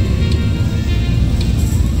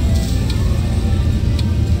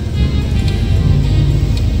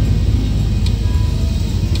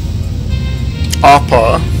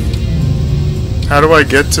 Upper? How do I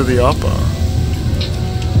get to the upper?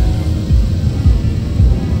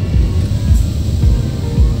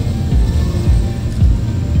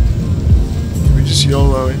 Can we just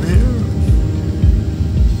YOLO in here?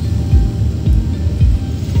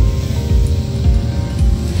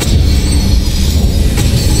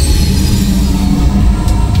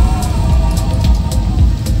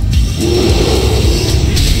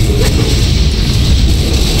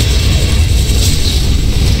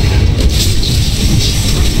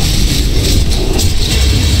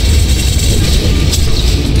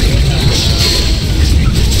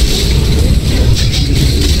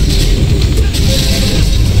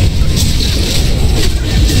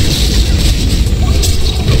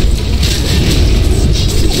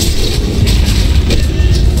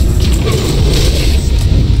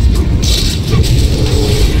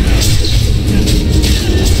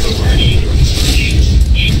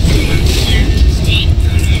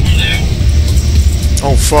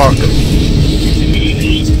 Oh fuck. I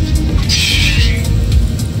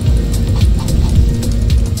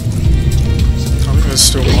think there's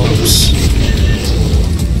still mobs.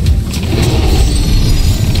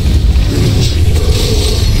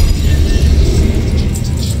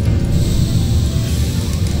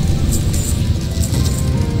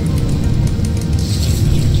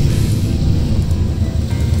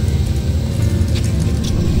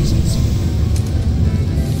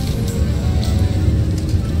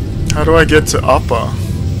 How do I get to upper?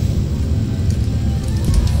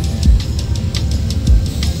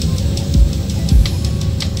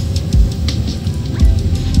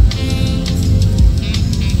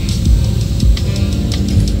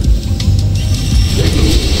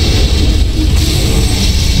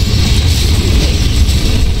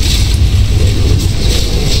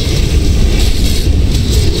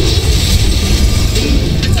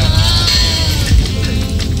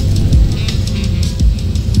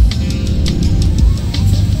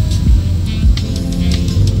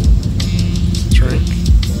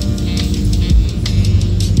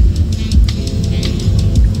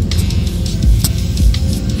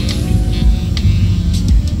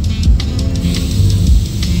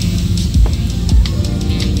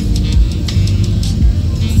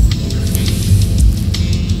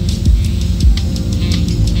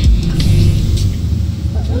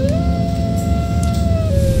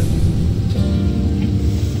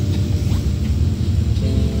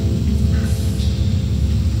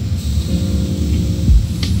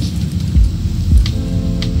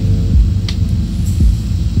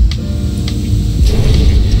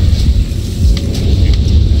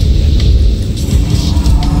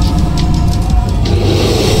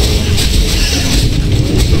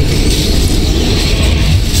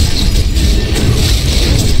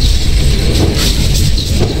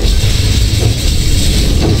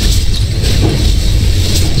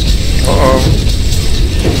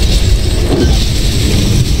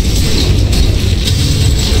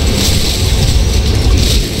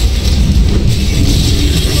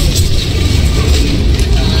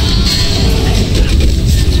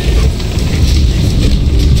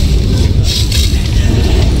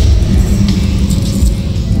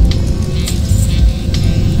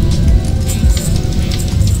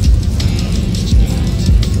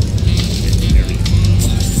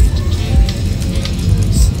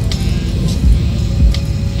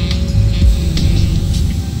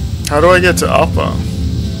 How do I get to upper?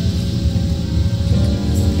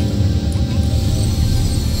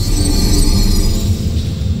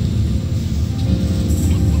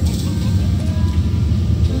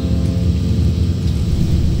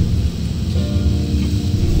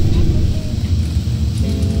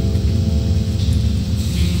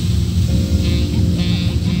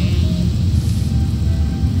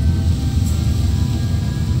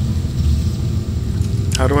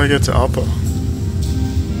 How do I get to upper?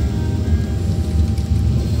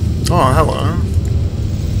 Oh, hello.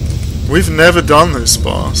 We've never done this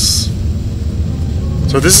boss.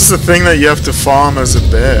 So this is the thing that you have to farm as a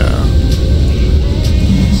bear.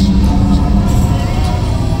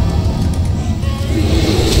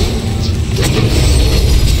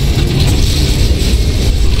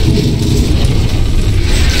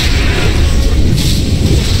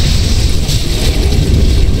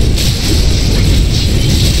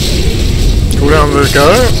 Cooldown to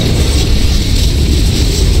go.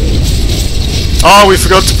 Oh, we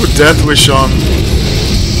forgot to put Death Wish on.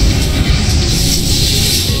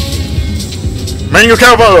 Mango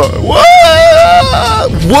Cowboy! Whoa!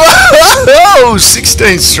 Whoa!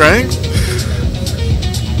 16 strength.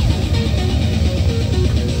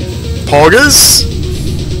 Poggers?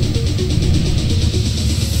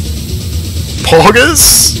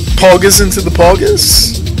 Poggers? Poggers into the Poggers?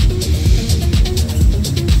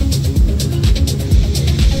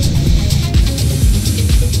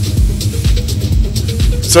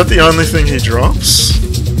 Is that the only thing he drops?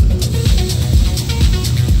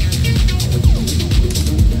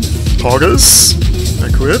 Poggers?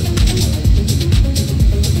 Equip.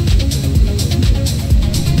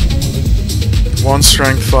 One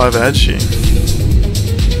strength, 5 edgy.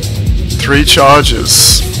 3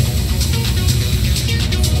 charges.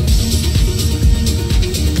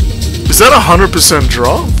 Is that 100%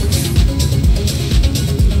 drop?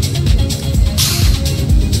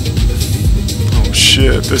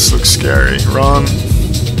 Shit, this looks scary. Run.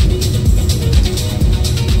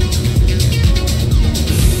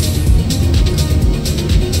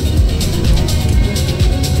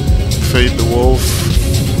 Feed the wolf.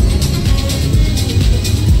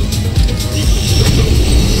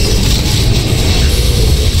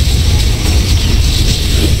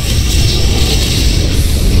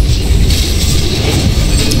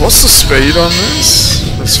 What's the speed on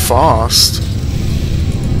this? It's fast.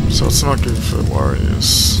 So it's not good for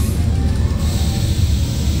warriors.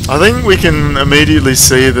 I think we can immediately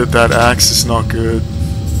see that that axe is not good.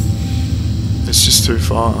 It's just too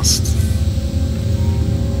fast.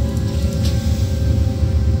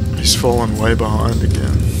 He's fallen way behind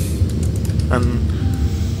again.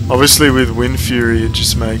 And obviously with Wind Fury it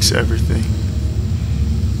just makes everything.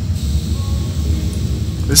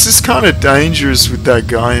 This is kind of dangerous with that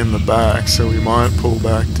guy in the back, so we might pull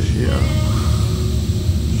back to here.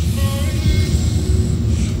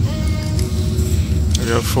 We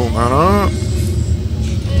got full mana.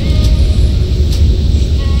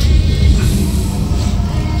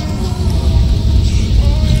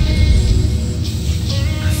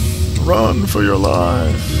 Run for your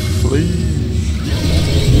life. Flee.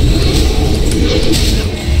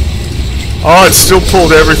 Oh, it still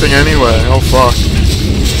pulled everything anyway. Oh fuck.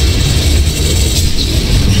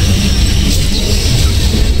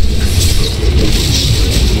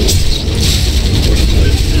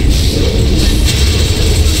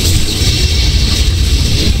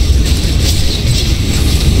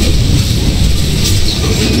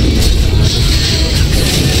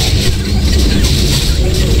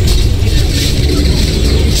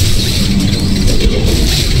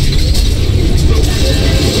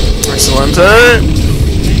 Excellent.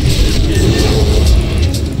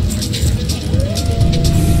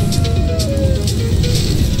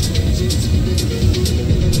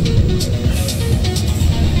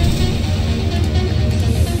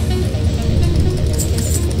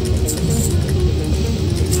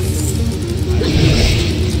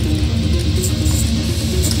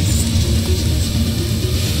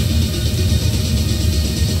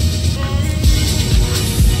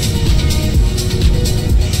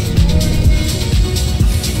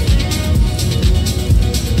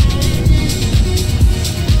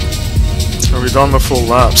 Done the full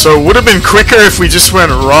lap. So it would have been quicker if we just went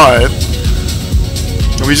right.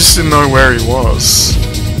 And we just didn't know where he was.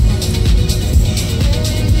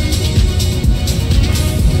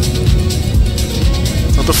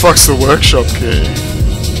 What the fuck's the workshop key?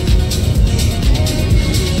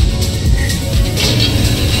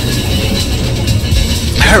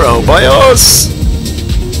 Arrow BIOS!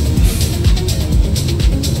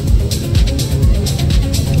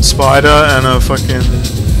 Spider and a fucking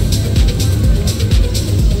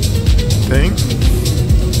thing.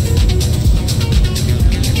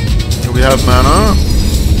 Do we have mana?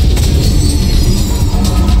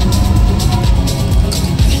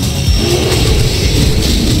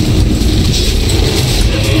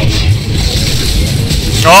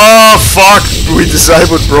 Oh fuck! We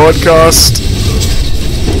disabled broadcast.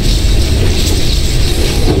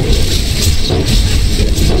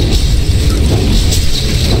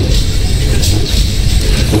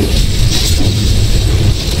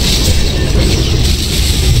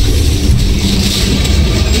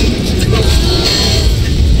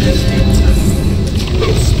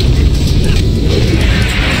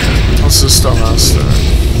 System master.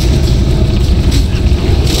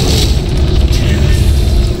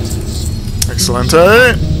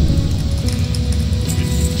 Excelente.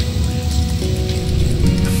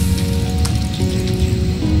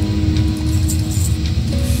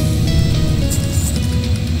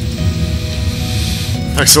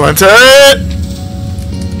 Excelente.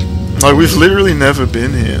 Like we've literally never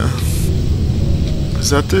been here.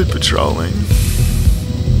 Is that dude patrolling?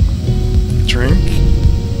 Drink.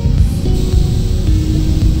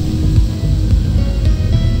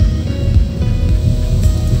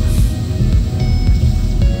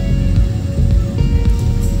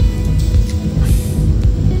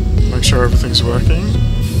 Sure everything's working.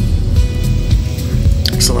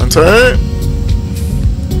 Excelente.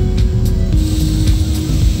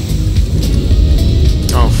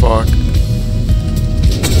 Oh fuck.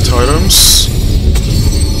 Totems.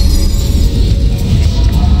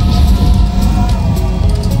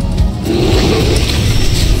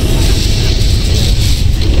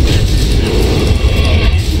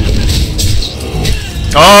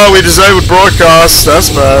 Oh, we disabled broadcast. That's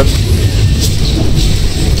bad.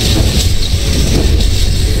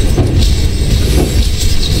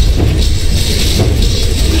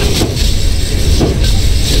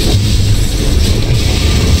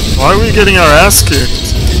 Why are we getting our ass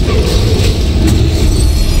kicked?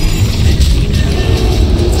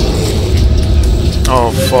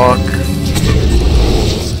 Oh fuck.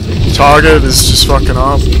 Target is just fucking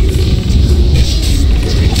up.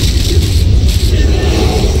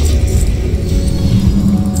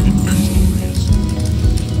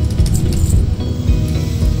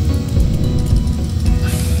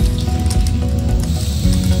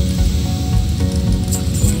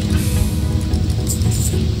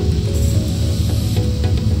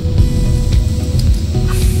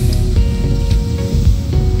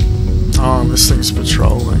 Oh, this thing's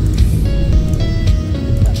patrolling.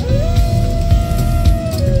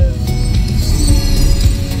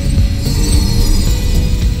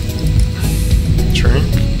 Drink.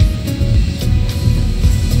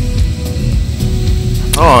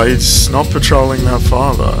 Oh, he's not patrolling that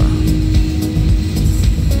far though.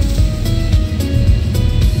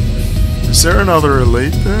 Is there another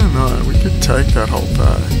elite there? No, we could take that whole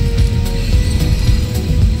pack.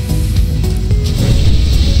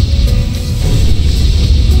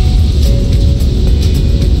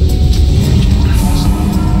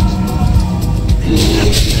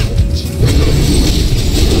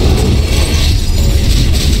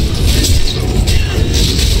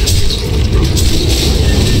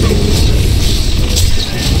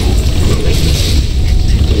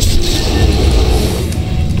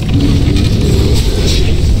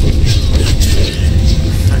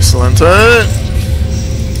 Excellent.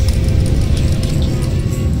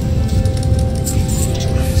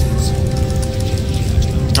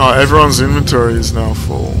 Oh, everyone's inventory is now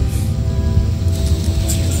full.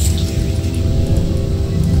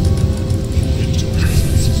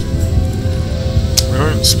 We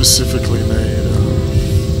don't specifically need.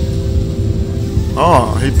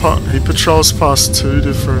 Oh, he patrols past 2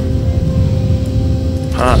 different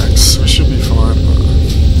packs. We should be fine though.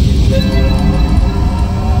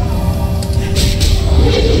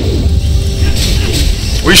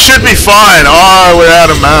 We should be fine. Oh, we're out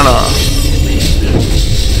of mana.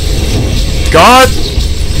 God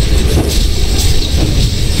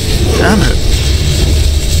damn it.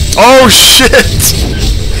 Oh shit.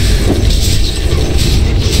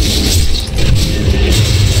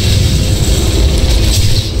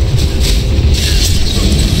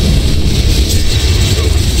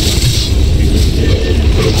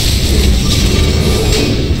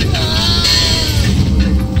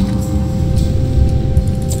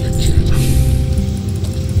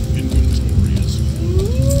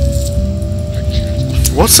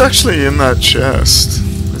 What's actually in that chest?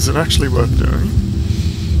 Is it actually worth doing?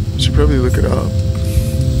 I should probably look it up.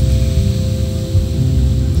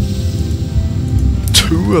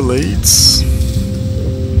 2 elites?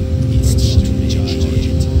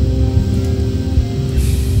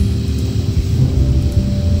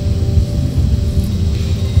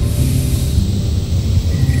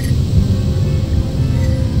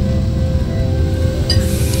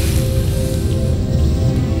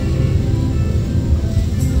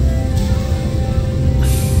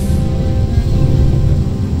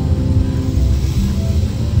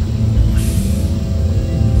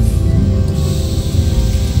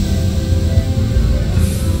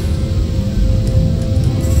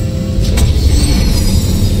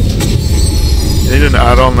 An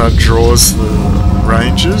add-on that draws the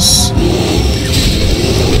ranges.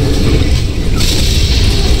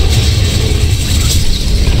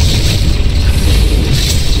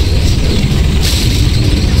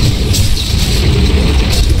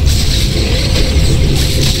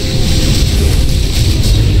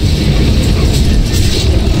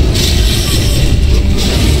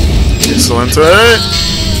 Excellent, eh?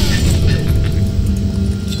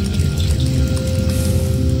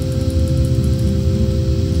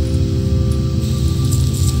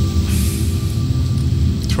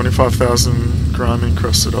 $25,000 grime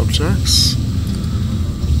encrusted objects.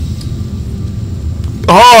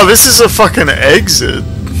 Oh, this is a fucking exit.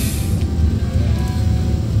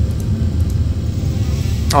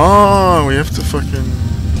 Oh, we have to fucking...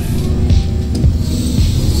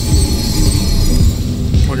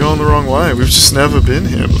 We're going the wrong way. We've just never been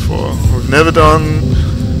here before. We've never done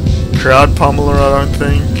crowd pummeler, I don't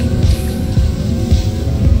think.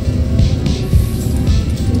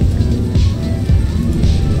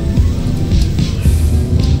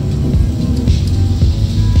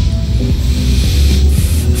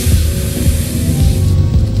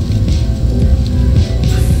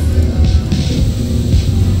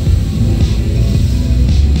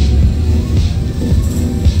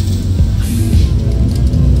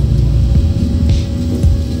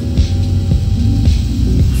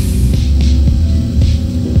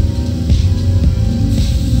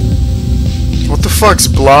 Fuck's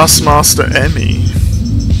Blastmaster Emi?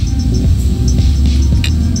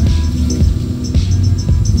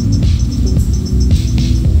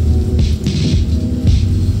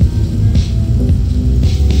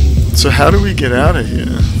 So how do we get out of here?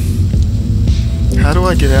 How do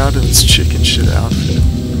I get out of this chicken shit outfit?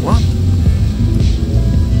 What?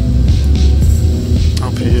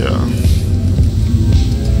 Up here.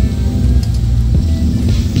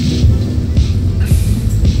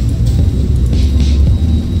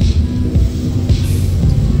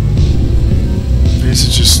 These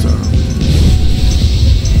are just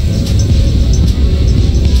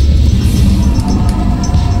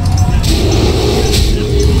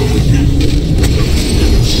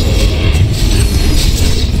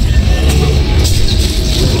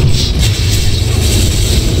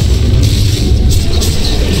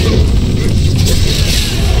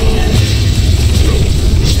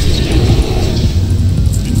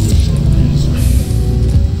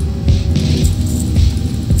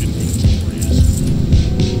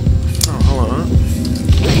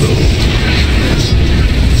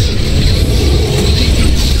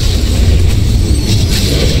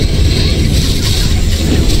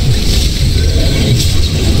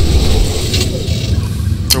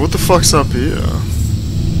fuck's up here?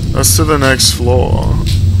 That's to the next floor.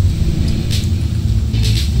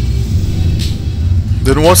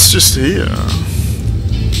 Then what's just here?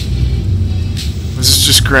 This is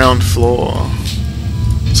just ground floor.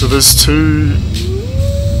 So there's two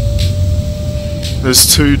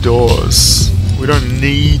doors. We don't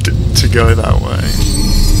need to go that way.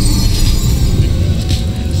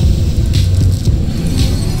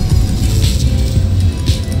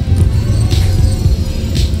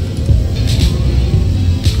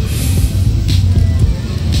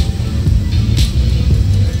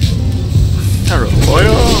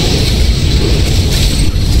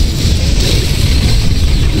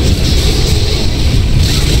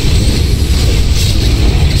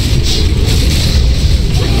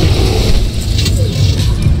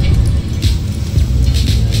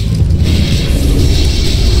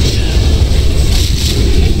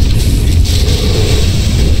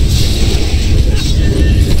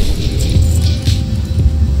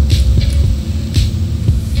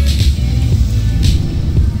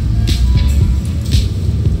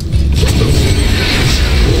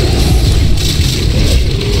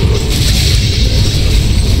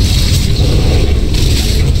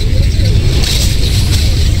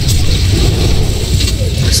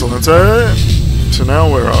 So now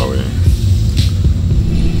where are we?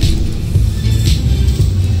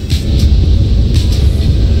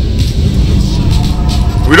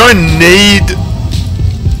 We don't need...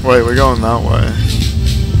 Wait, we're going that way.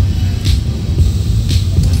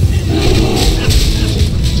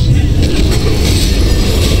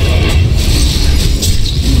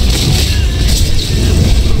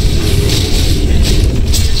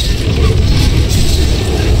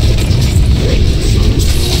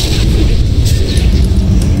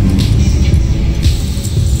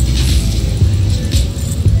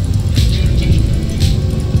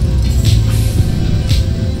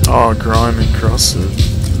 Oh, grime encrusted.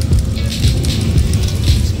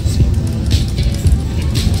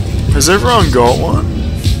 Has everyone got one?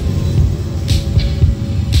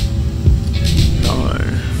 No.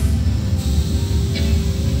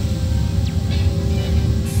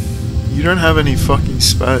 You don't have any fucking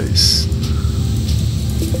space.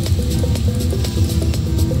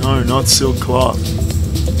 No, not silk cloth.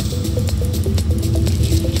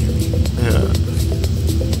 Yeah.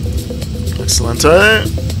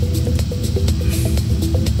 Excellente.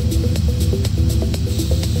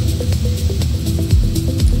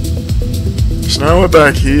 Now we're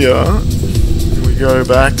back here, and we go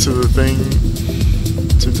back to the thing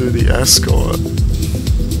to do the escort.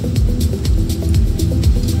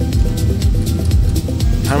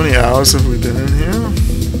 How many hours have we been in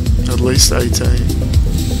here? At least 18.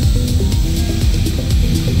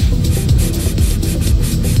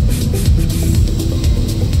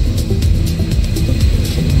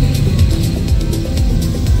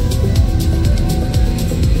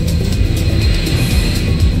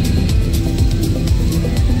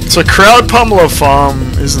 So Crowd Pummeler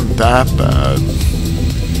Farm isn't that bad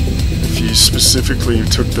if you specifically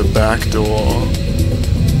took the back door.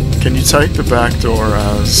 Can you take the back door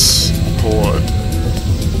as port?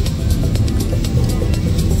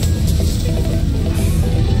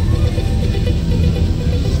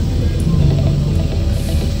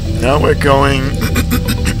 Now we're going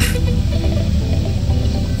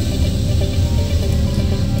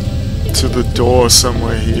to the door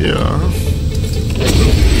somewhere here.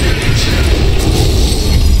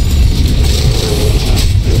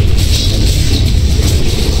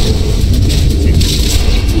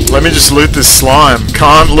 Let me just loot this slime.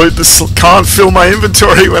 Can't loot this. Can't fill my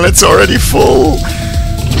inventory when it's already full.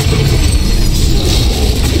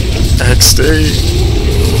 XD.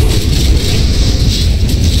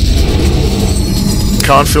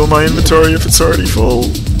 Can't fill my inventory if it's already full.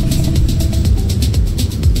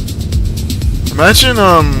 Imagine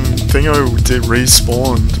Thingo did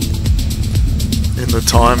respawned in the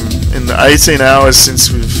time, in the 18 hours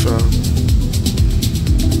since we've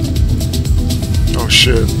oh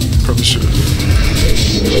shit, probably should have.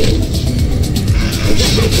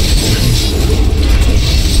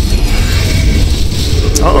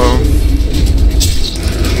 Uh-oh.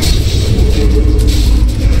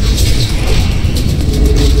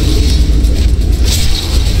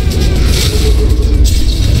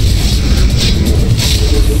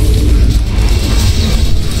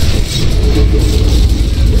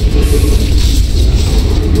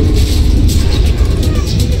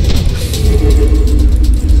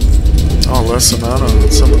 Oh, less amount.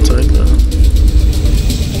 Let someone take that.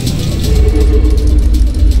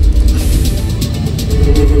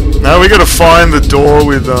 Now we gotta find the door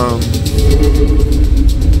with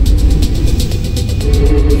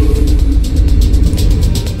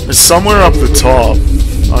It's somewhere up the top.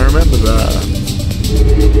 I remember that.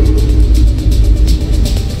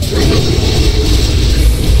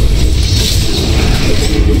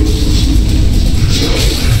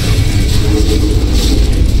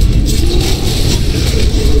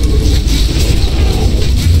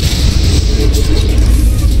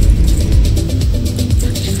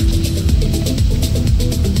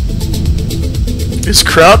 Is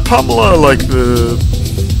Crowd Pummeler like the...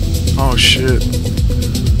 Oh shit.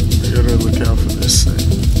 I gotta look out for this thing.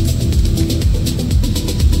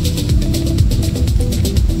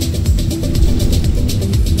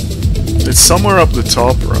 It's somewhere up the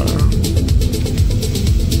top, right?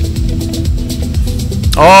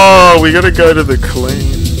 Oh, we gotta go to the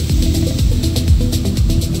clean.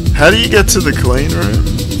 How do you get to the clean room?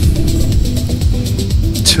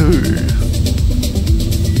 2.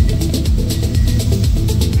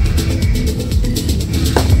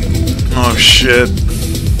 Oh shit.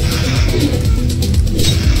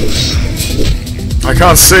 I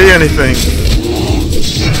can't see anything.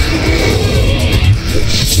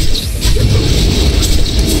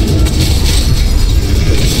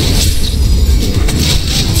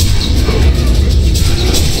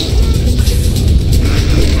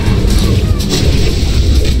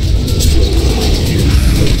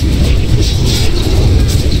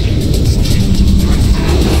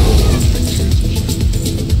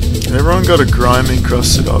 Everyone got a grimy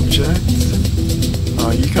encrusted object?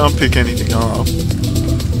 Oh, you can't pick anything up.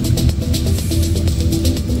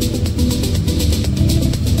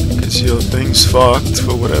 Because your thing's fucked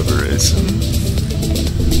for whatever reason.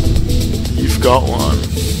 You've got one.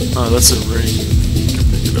 Oh, that's a ring. You can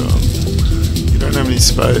pick it up. You don't have any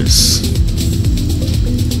space.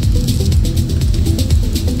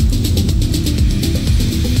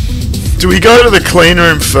 Do we go to the clean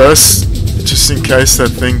room first? Just in case that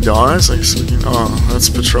thing dies, I guess we can... Oh, that's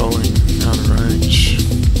patrolling out of range.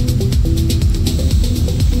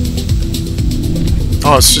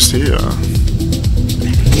 Oh, it's just here.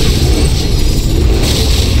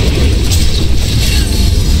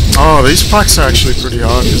 Oh, these packs are actually pretty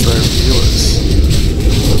hard because they're healers.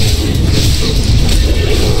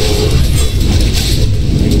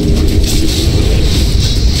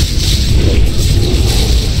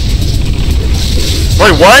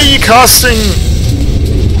 Wait, why are you casting...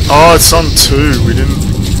 Oh, it's on 2, we didn't...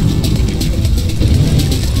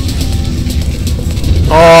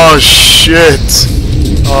 Oh, shit!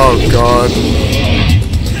 Oh, God.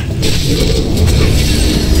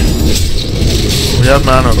 We have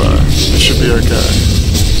mana, though. It should be okay.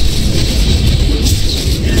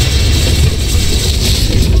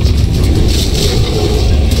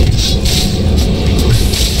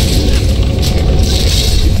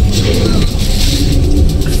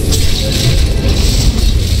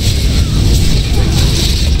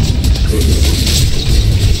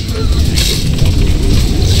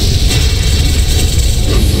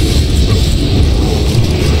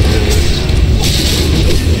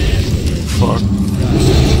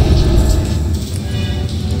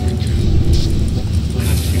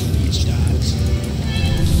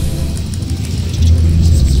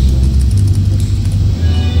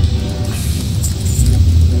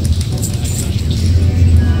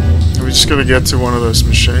 Gotta get to one of those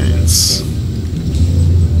machines.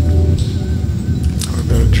 Have a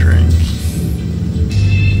better drink.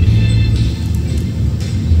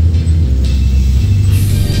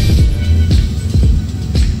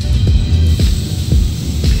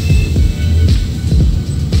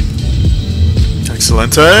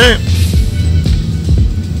 Excelente.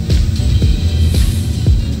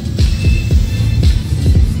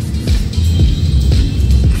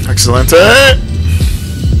 Excelente.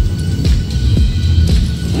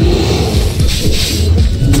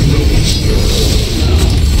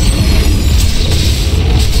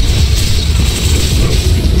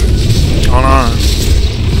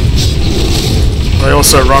 They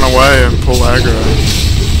also run away and pull aggro.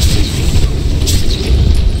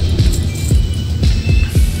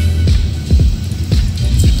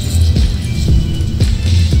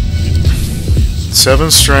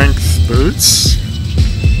 Seven strength boots?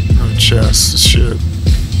 No chest, shit.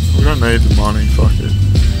 We don't need the money, fuck it.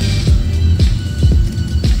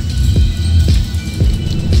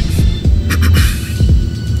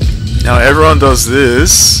 Now everyone does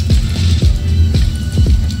this.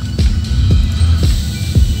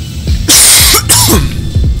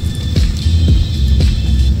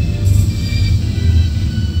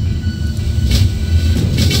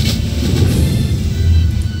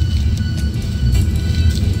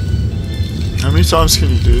 How many times can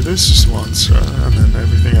you do this? Just once, right? And then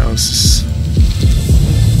everything else is...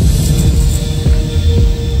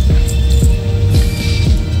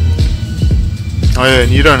 Oh yeah,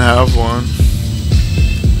 and you don't have one.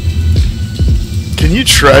 Can you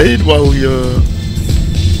trade while you're...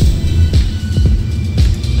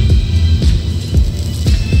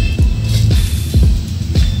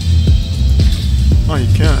 Oh,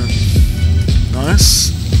 you can.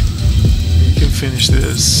 Nice. You can finish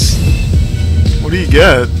this. What do you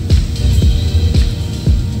get?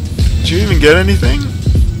 Did you even get anything?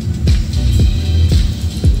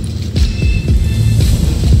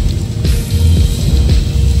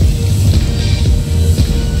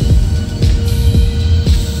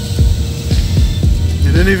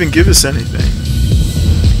 You didn't even give us anything.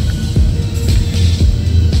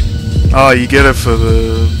 Oh, you get it for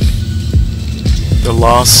the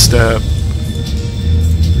last step.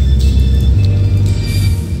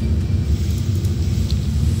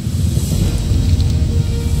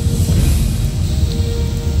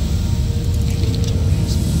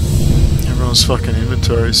 Everyone's fucking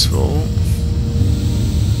inventory's full.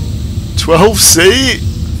 12C?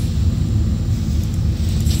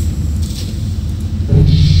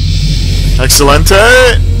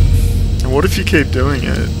 Excelente! And what if you keep doing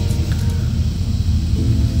it?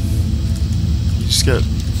 You just get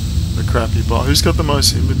the crappy bar. Who's got the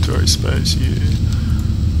most inventory space? You.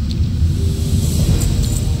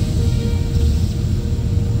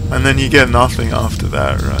 And then you get nothing after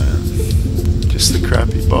that, right? Just the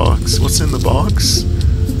crappy box. What's in the box?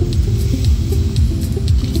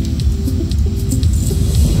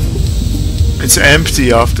 It's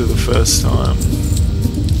empty after the first time.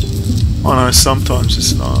 Oh no, sometimes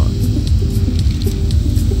it's not.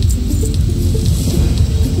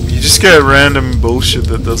 You just get random bullshit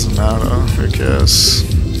that doesn't matter. Who cares?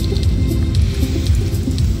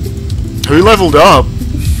 Who leveled up?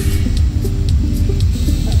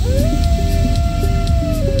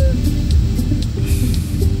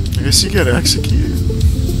 I guess you get execute.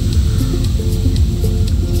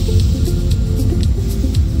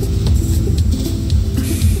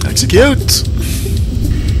 Execute!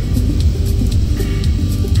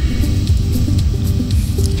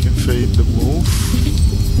 Feed the wolf.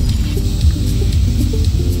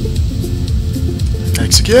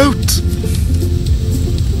 Execute!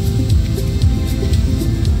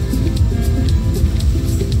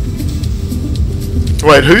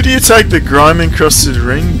 Wait, who do you take the grime encrusted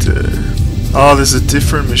ring to? Oh, there's a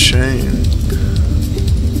different machine.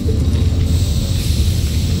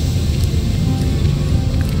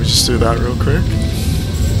 We just do that real quick.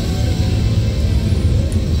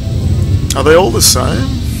 Are they all the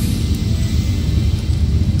same?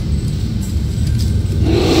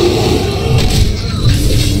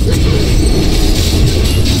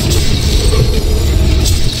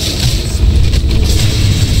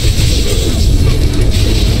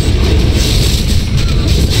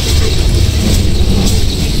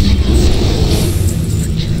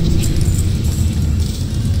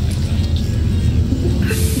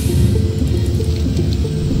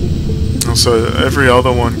 So every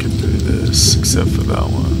other one can do this except for that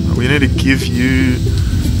one. We need to give you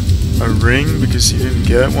a ring because you didn't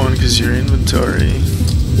get one because your inventory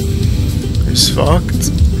is fucked.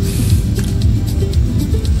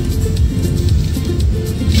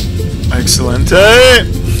 Excelente!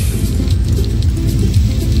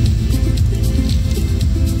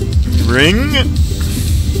 Ring.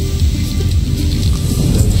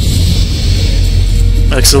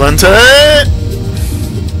 Excelente!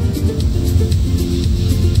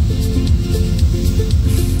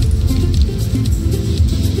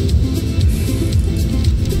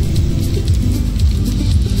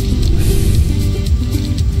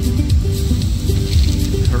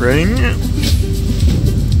 Ring.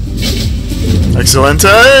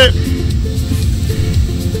 Excelente!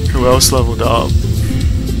 Who else leveled up?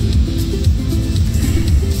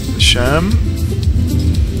 Sham.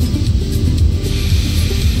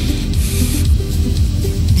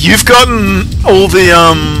 You've gotten all the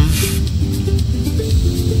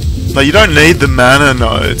like you don't need the mana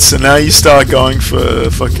nodes, so now you start going for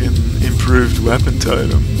fucking improved weapon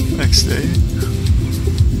totem. XD.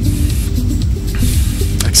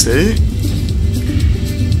 XD.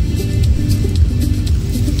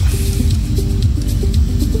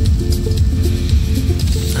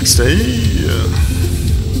 XD.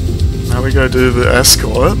 Now we go do the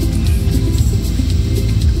Escort.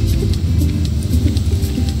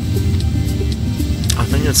 I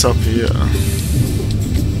think it's up here.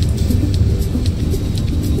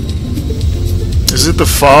 Is it the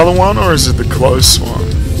farther one or is it the close one?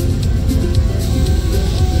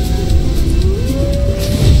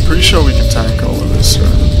 Pretty sure we can tank all of this, right?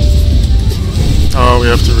 Oh, we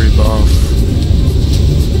have to rebuff.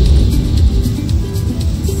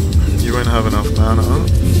 You won't have enough mana.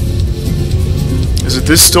 Is it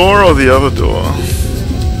this door or the other door?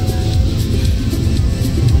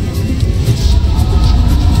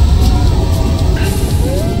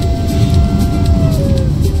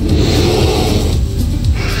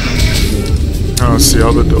 Oh, it's the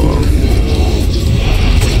other door.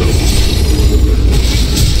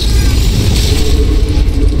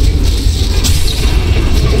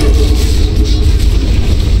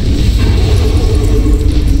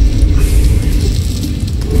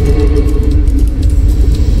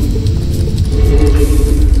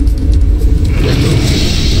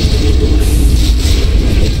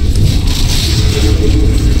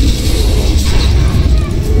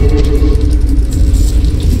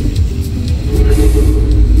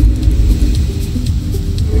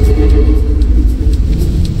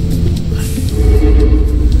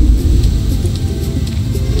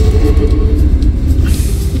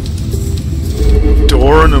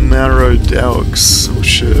 Oh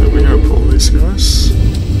shit, are we gonna pull these guys?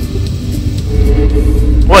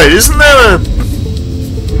 Wait, isn't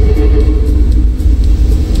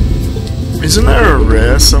there a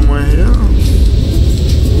rare somewhere here?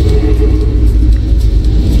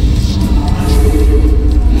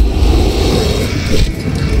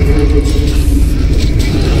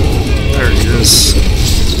 There he is.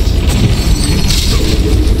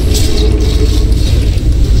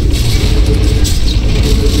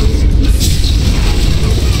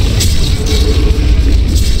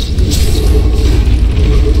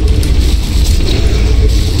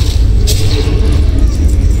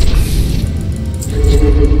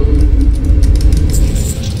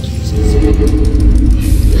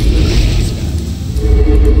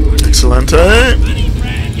 Excelente.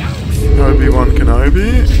 Obi-Wan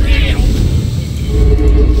Kenobi.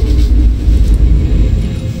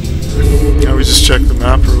 Now we just check the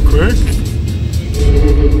map real quick.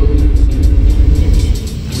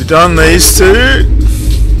 We done these two.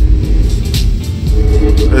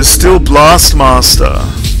 There's still Blastmaster.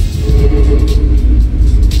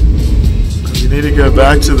 We need to go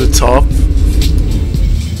back to the top.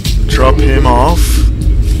 Drop him off.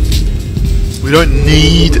 We don't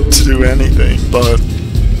need to do anything, but...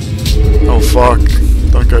 Oh fuck.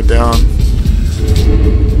 Don't go down.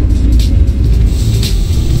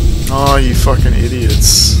 Oh, you fucking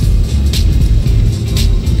idiots.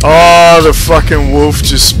 Oh, the fucking wolf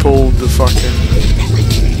just pulled the fucking...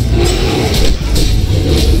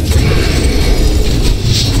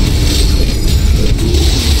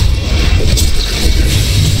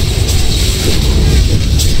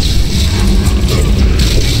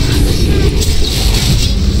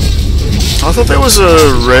 I thought there was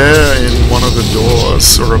a rare in one of the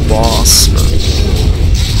doors, or a boss, but...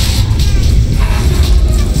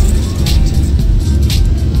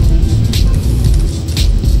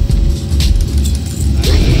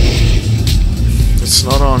 It's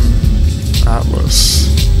not on Atlas.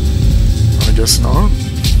 I guess not.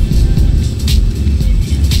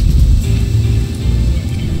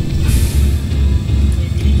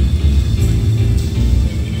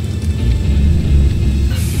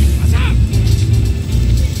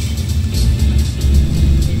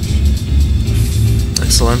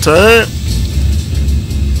 Excelente.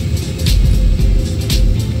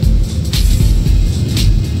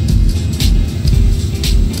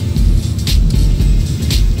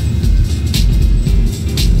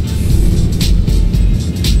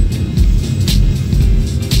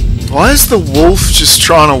 Why is the wolf just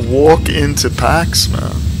trying to walk into packs,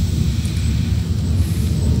 man?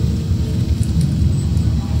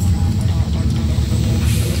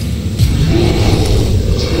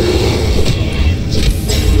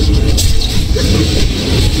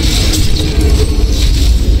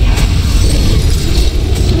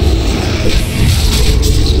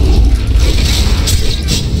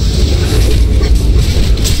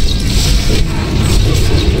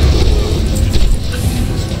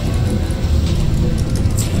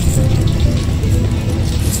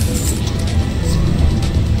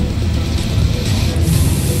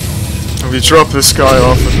 We drop this guy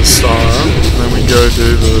off at the start, and then we go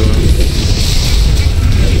do the...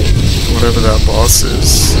 whatever that boss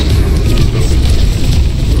is.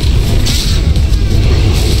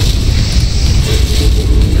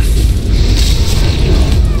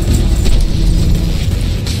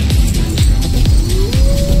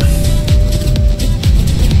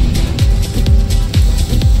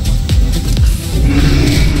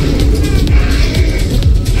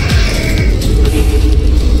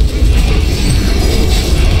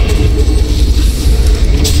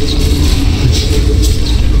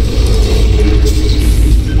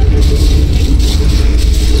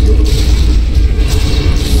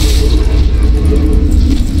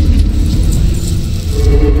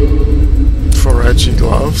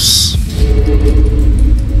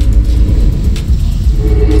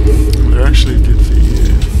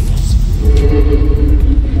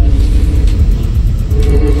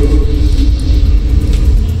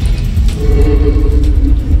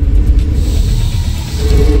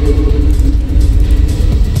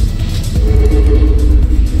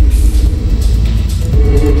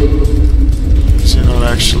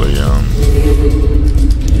 actually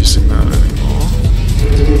using that anymore.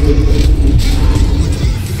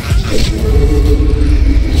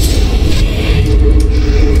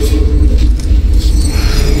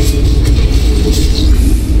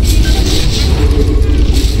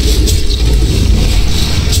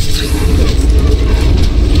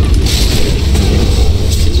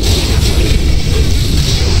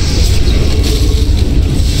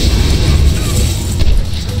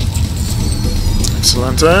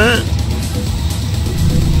 Excellent, eh?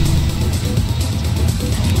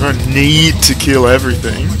 You don't need to kill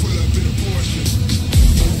everything.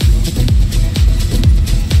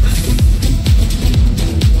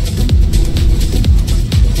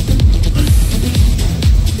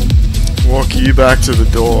 Walk you back to the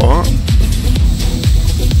door.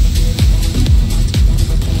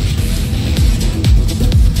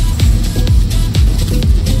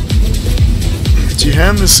 Do you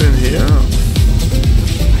hand this in here?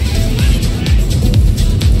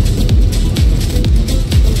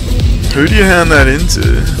 Who do you hand that into?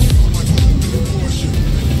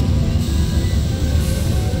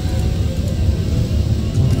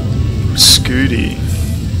 Scooty.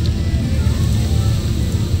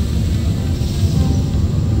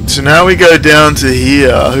 So now we go down to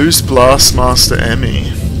here. Who's Blastmaster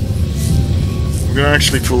Emi? We're gonna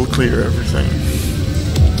actually full clear everything.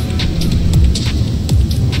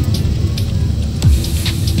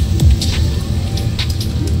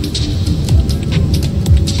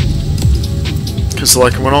 Because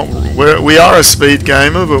like we are a speed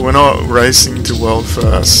gamer, but we're not racing to world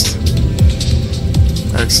first.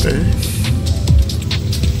 XD.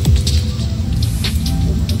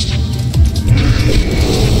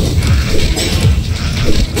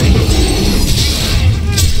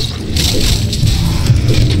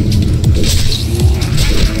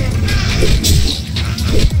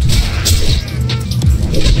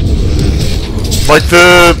 Like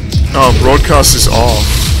the broadcast is off.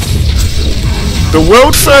 The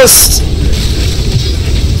World First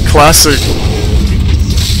Classic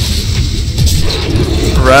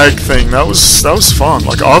rag thing, that was fun.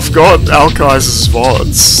 Like I've got Alkai's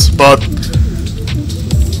VODs, but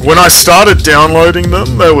when I started downloading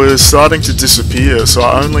them, they were starting to disappear, so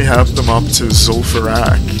I only have them up to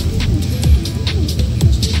Zulfarak.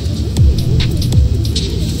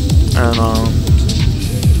 And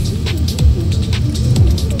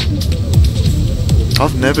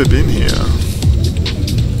I've never been here.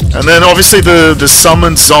 And then obviously the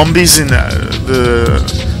summoned zombies in the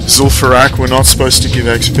Zulfarak were not supposed to give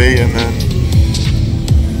XP, and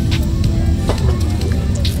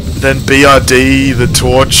then BRD, the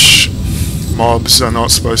torch mobs are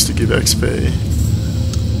not supposed to give XP.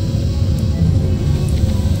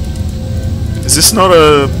 Is this not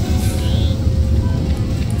a...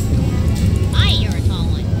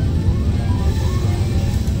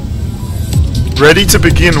 Ready to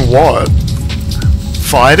begin what?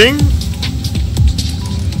 Fighting?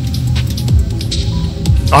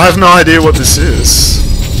 I have no idea what this is.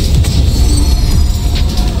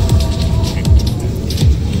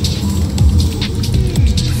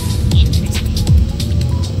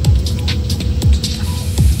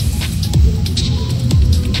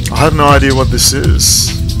 I have no idea what this is.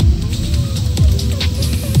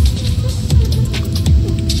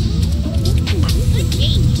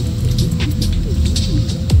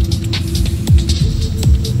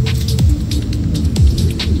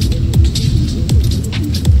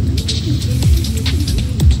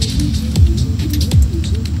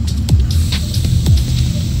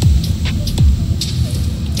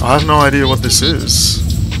 I have no idea what this is.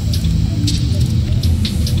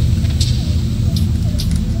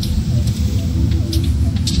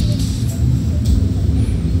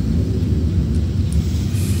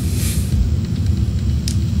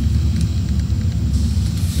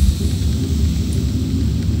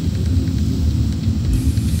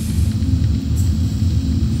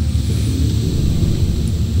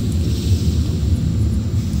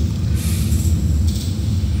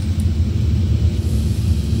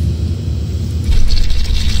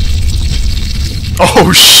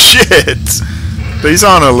 Oh shit! These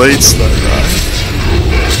aren't elites though, right?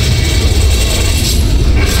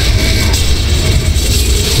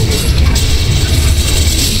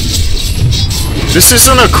 This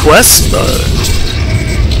isn't a quest though.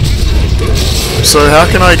 So how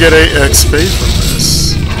can I get 8 XP from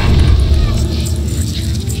this?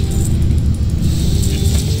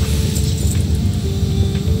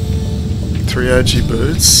 Three AG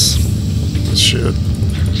boots? That's shit.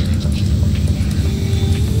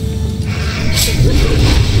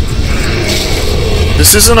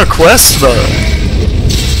 This isn't a quest though.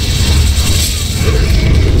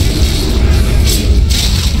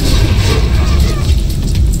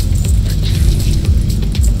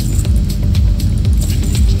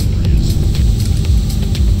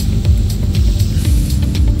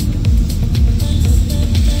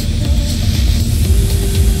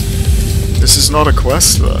 not a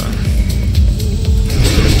quest though.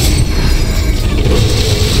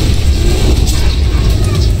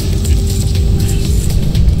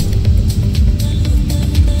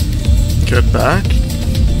 Get back.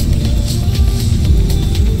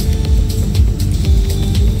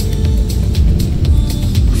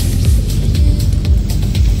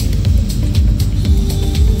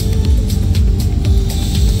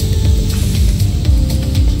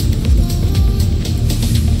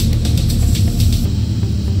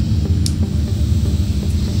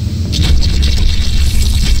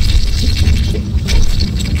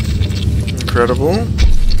 Incredible.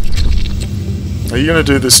 Are you gonna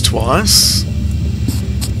do this twice?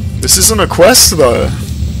 This isn't a quest though.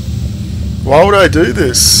 Why would I do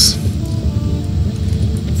this?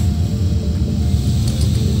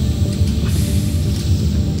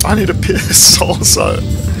 I need a piss also.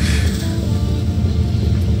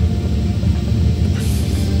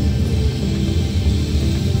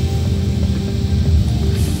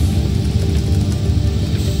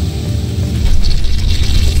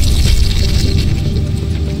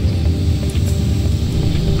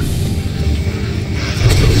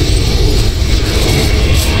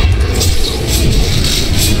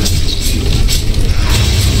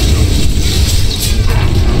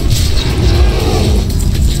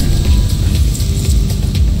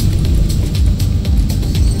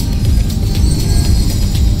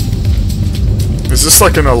 Is this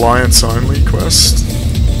like an alliance only quest?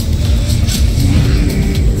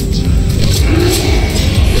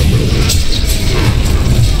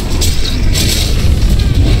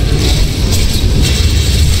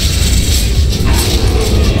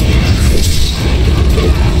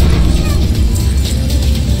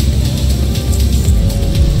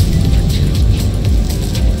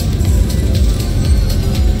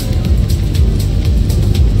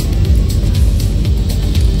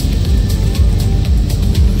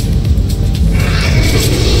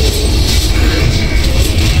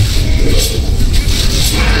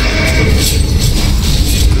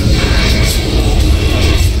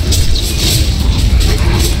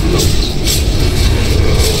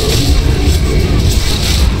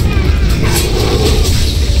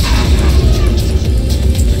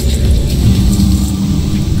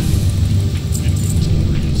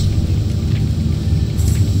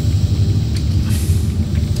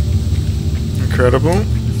 Incredible.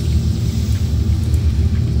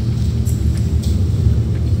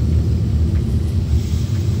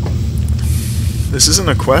 This isn't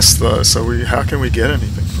a quest though, so how can we get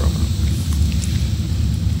anything from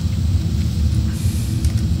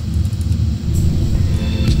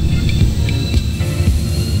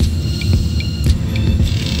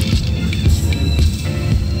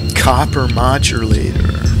it? Copper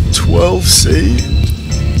modulator, 12C.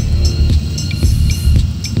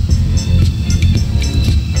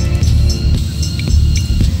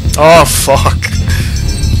 Oh fuck!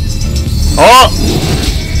 Oh,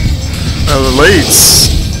 elites.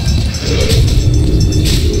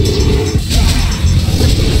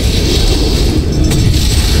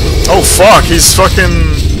 Oh fuck! He's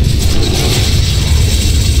fucking.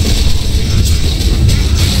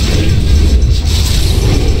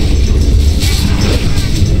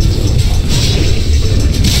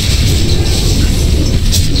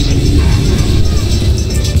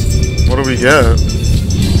 What do we get?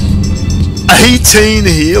 18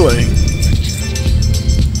 healing.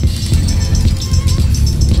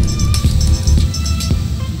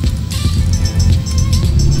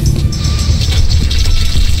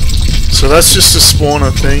 So that's just to spawn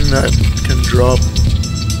a thing that can drop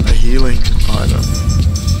a healing item.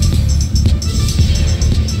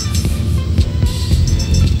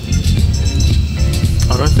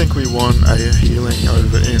 I don't think we want a healing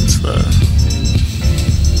over int there.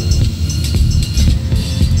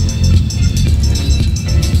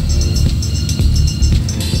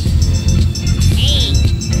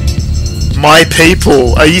 My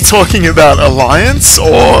people, are you talking about Alliance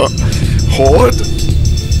or Horde?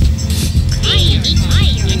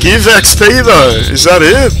 Give XP though, is that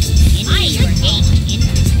it?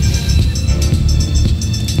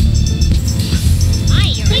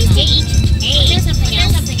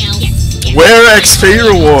 Where XP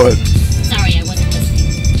reward? Sorry, I wasn't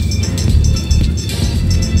listening.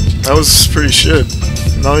 That was pretty shit.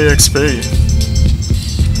 No XP.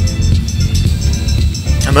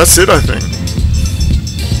 And that's it, I think.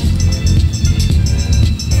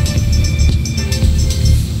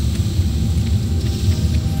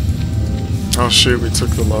 Oh shit, we took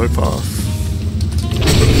the low path.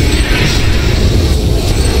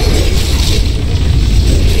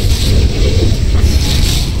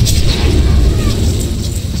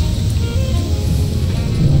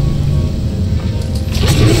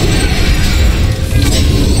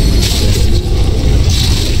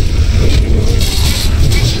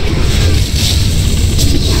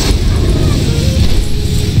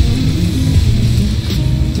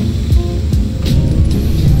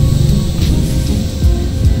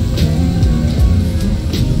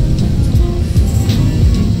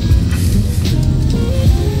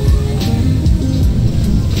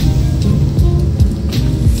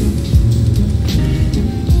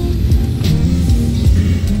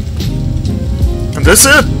 that's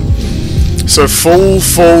it. So full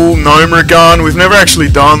NOMREGAANN. We've never actually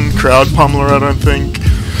done crowd Pummeler, I don't think.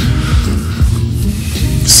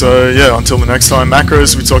 So yeah, until the next time.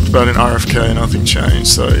 Macros we talked about in RFK, nothing changed.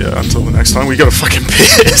 So yeah, until the next time, we gotta fucking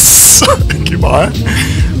piss. Goodbye.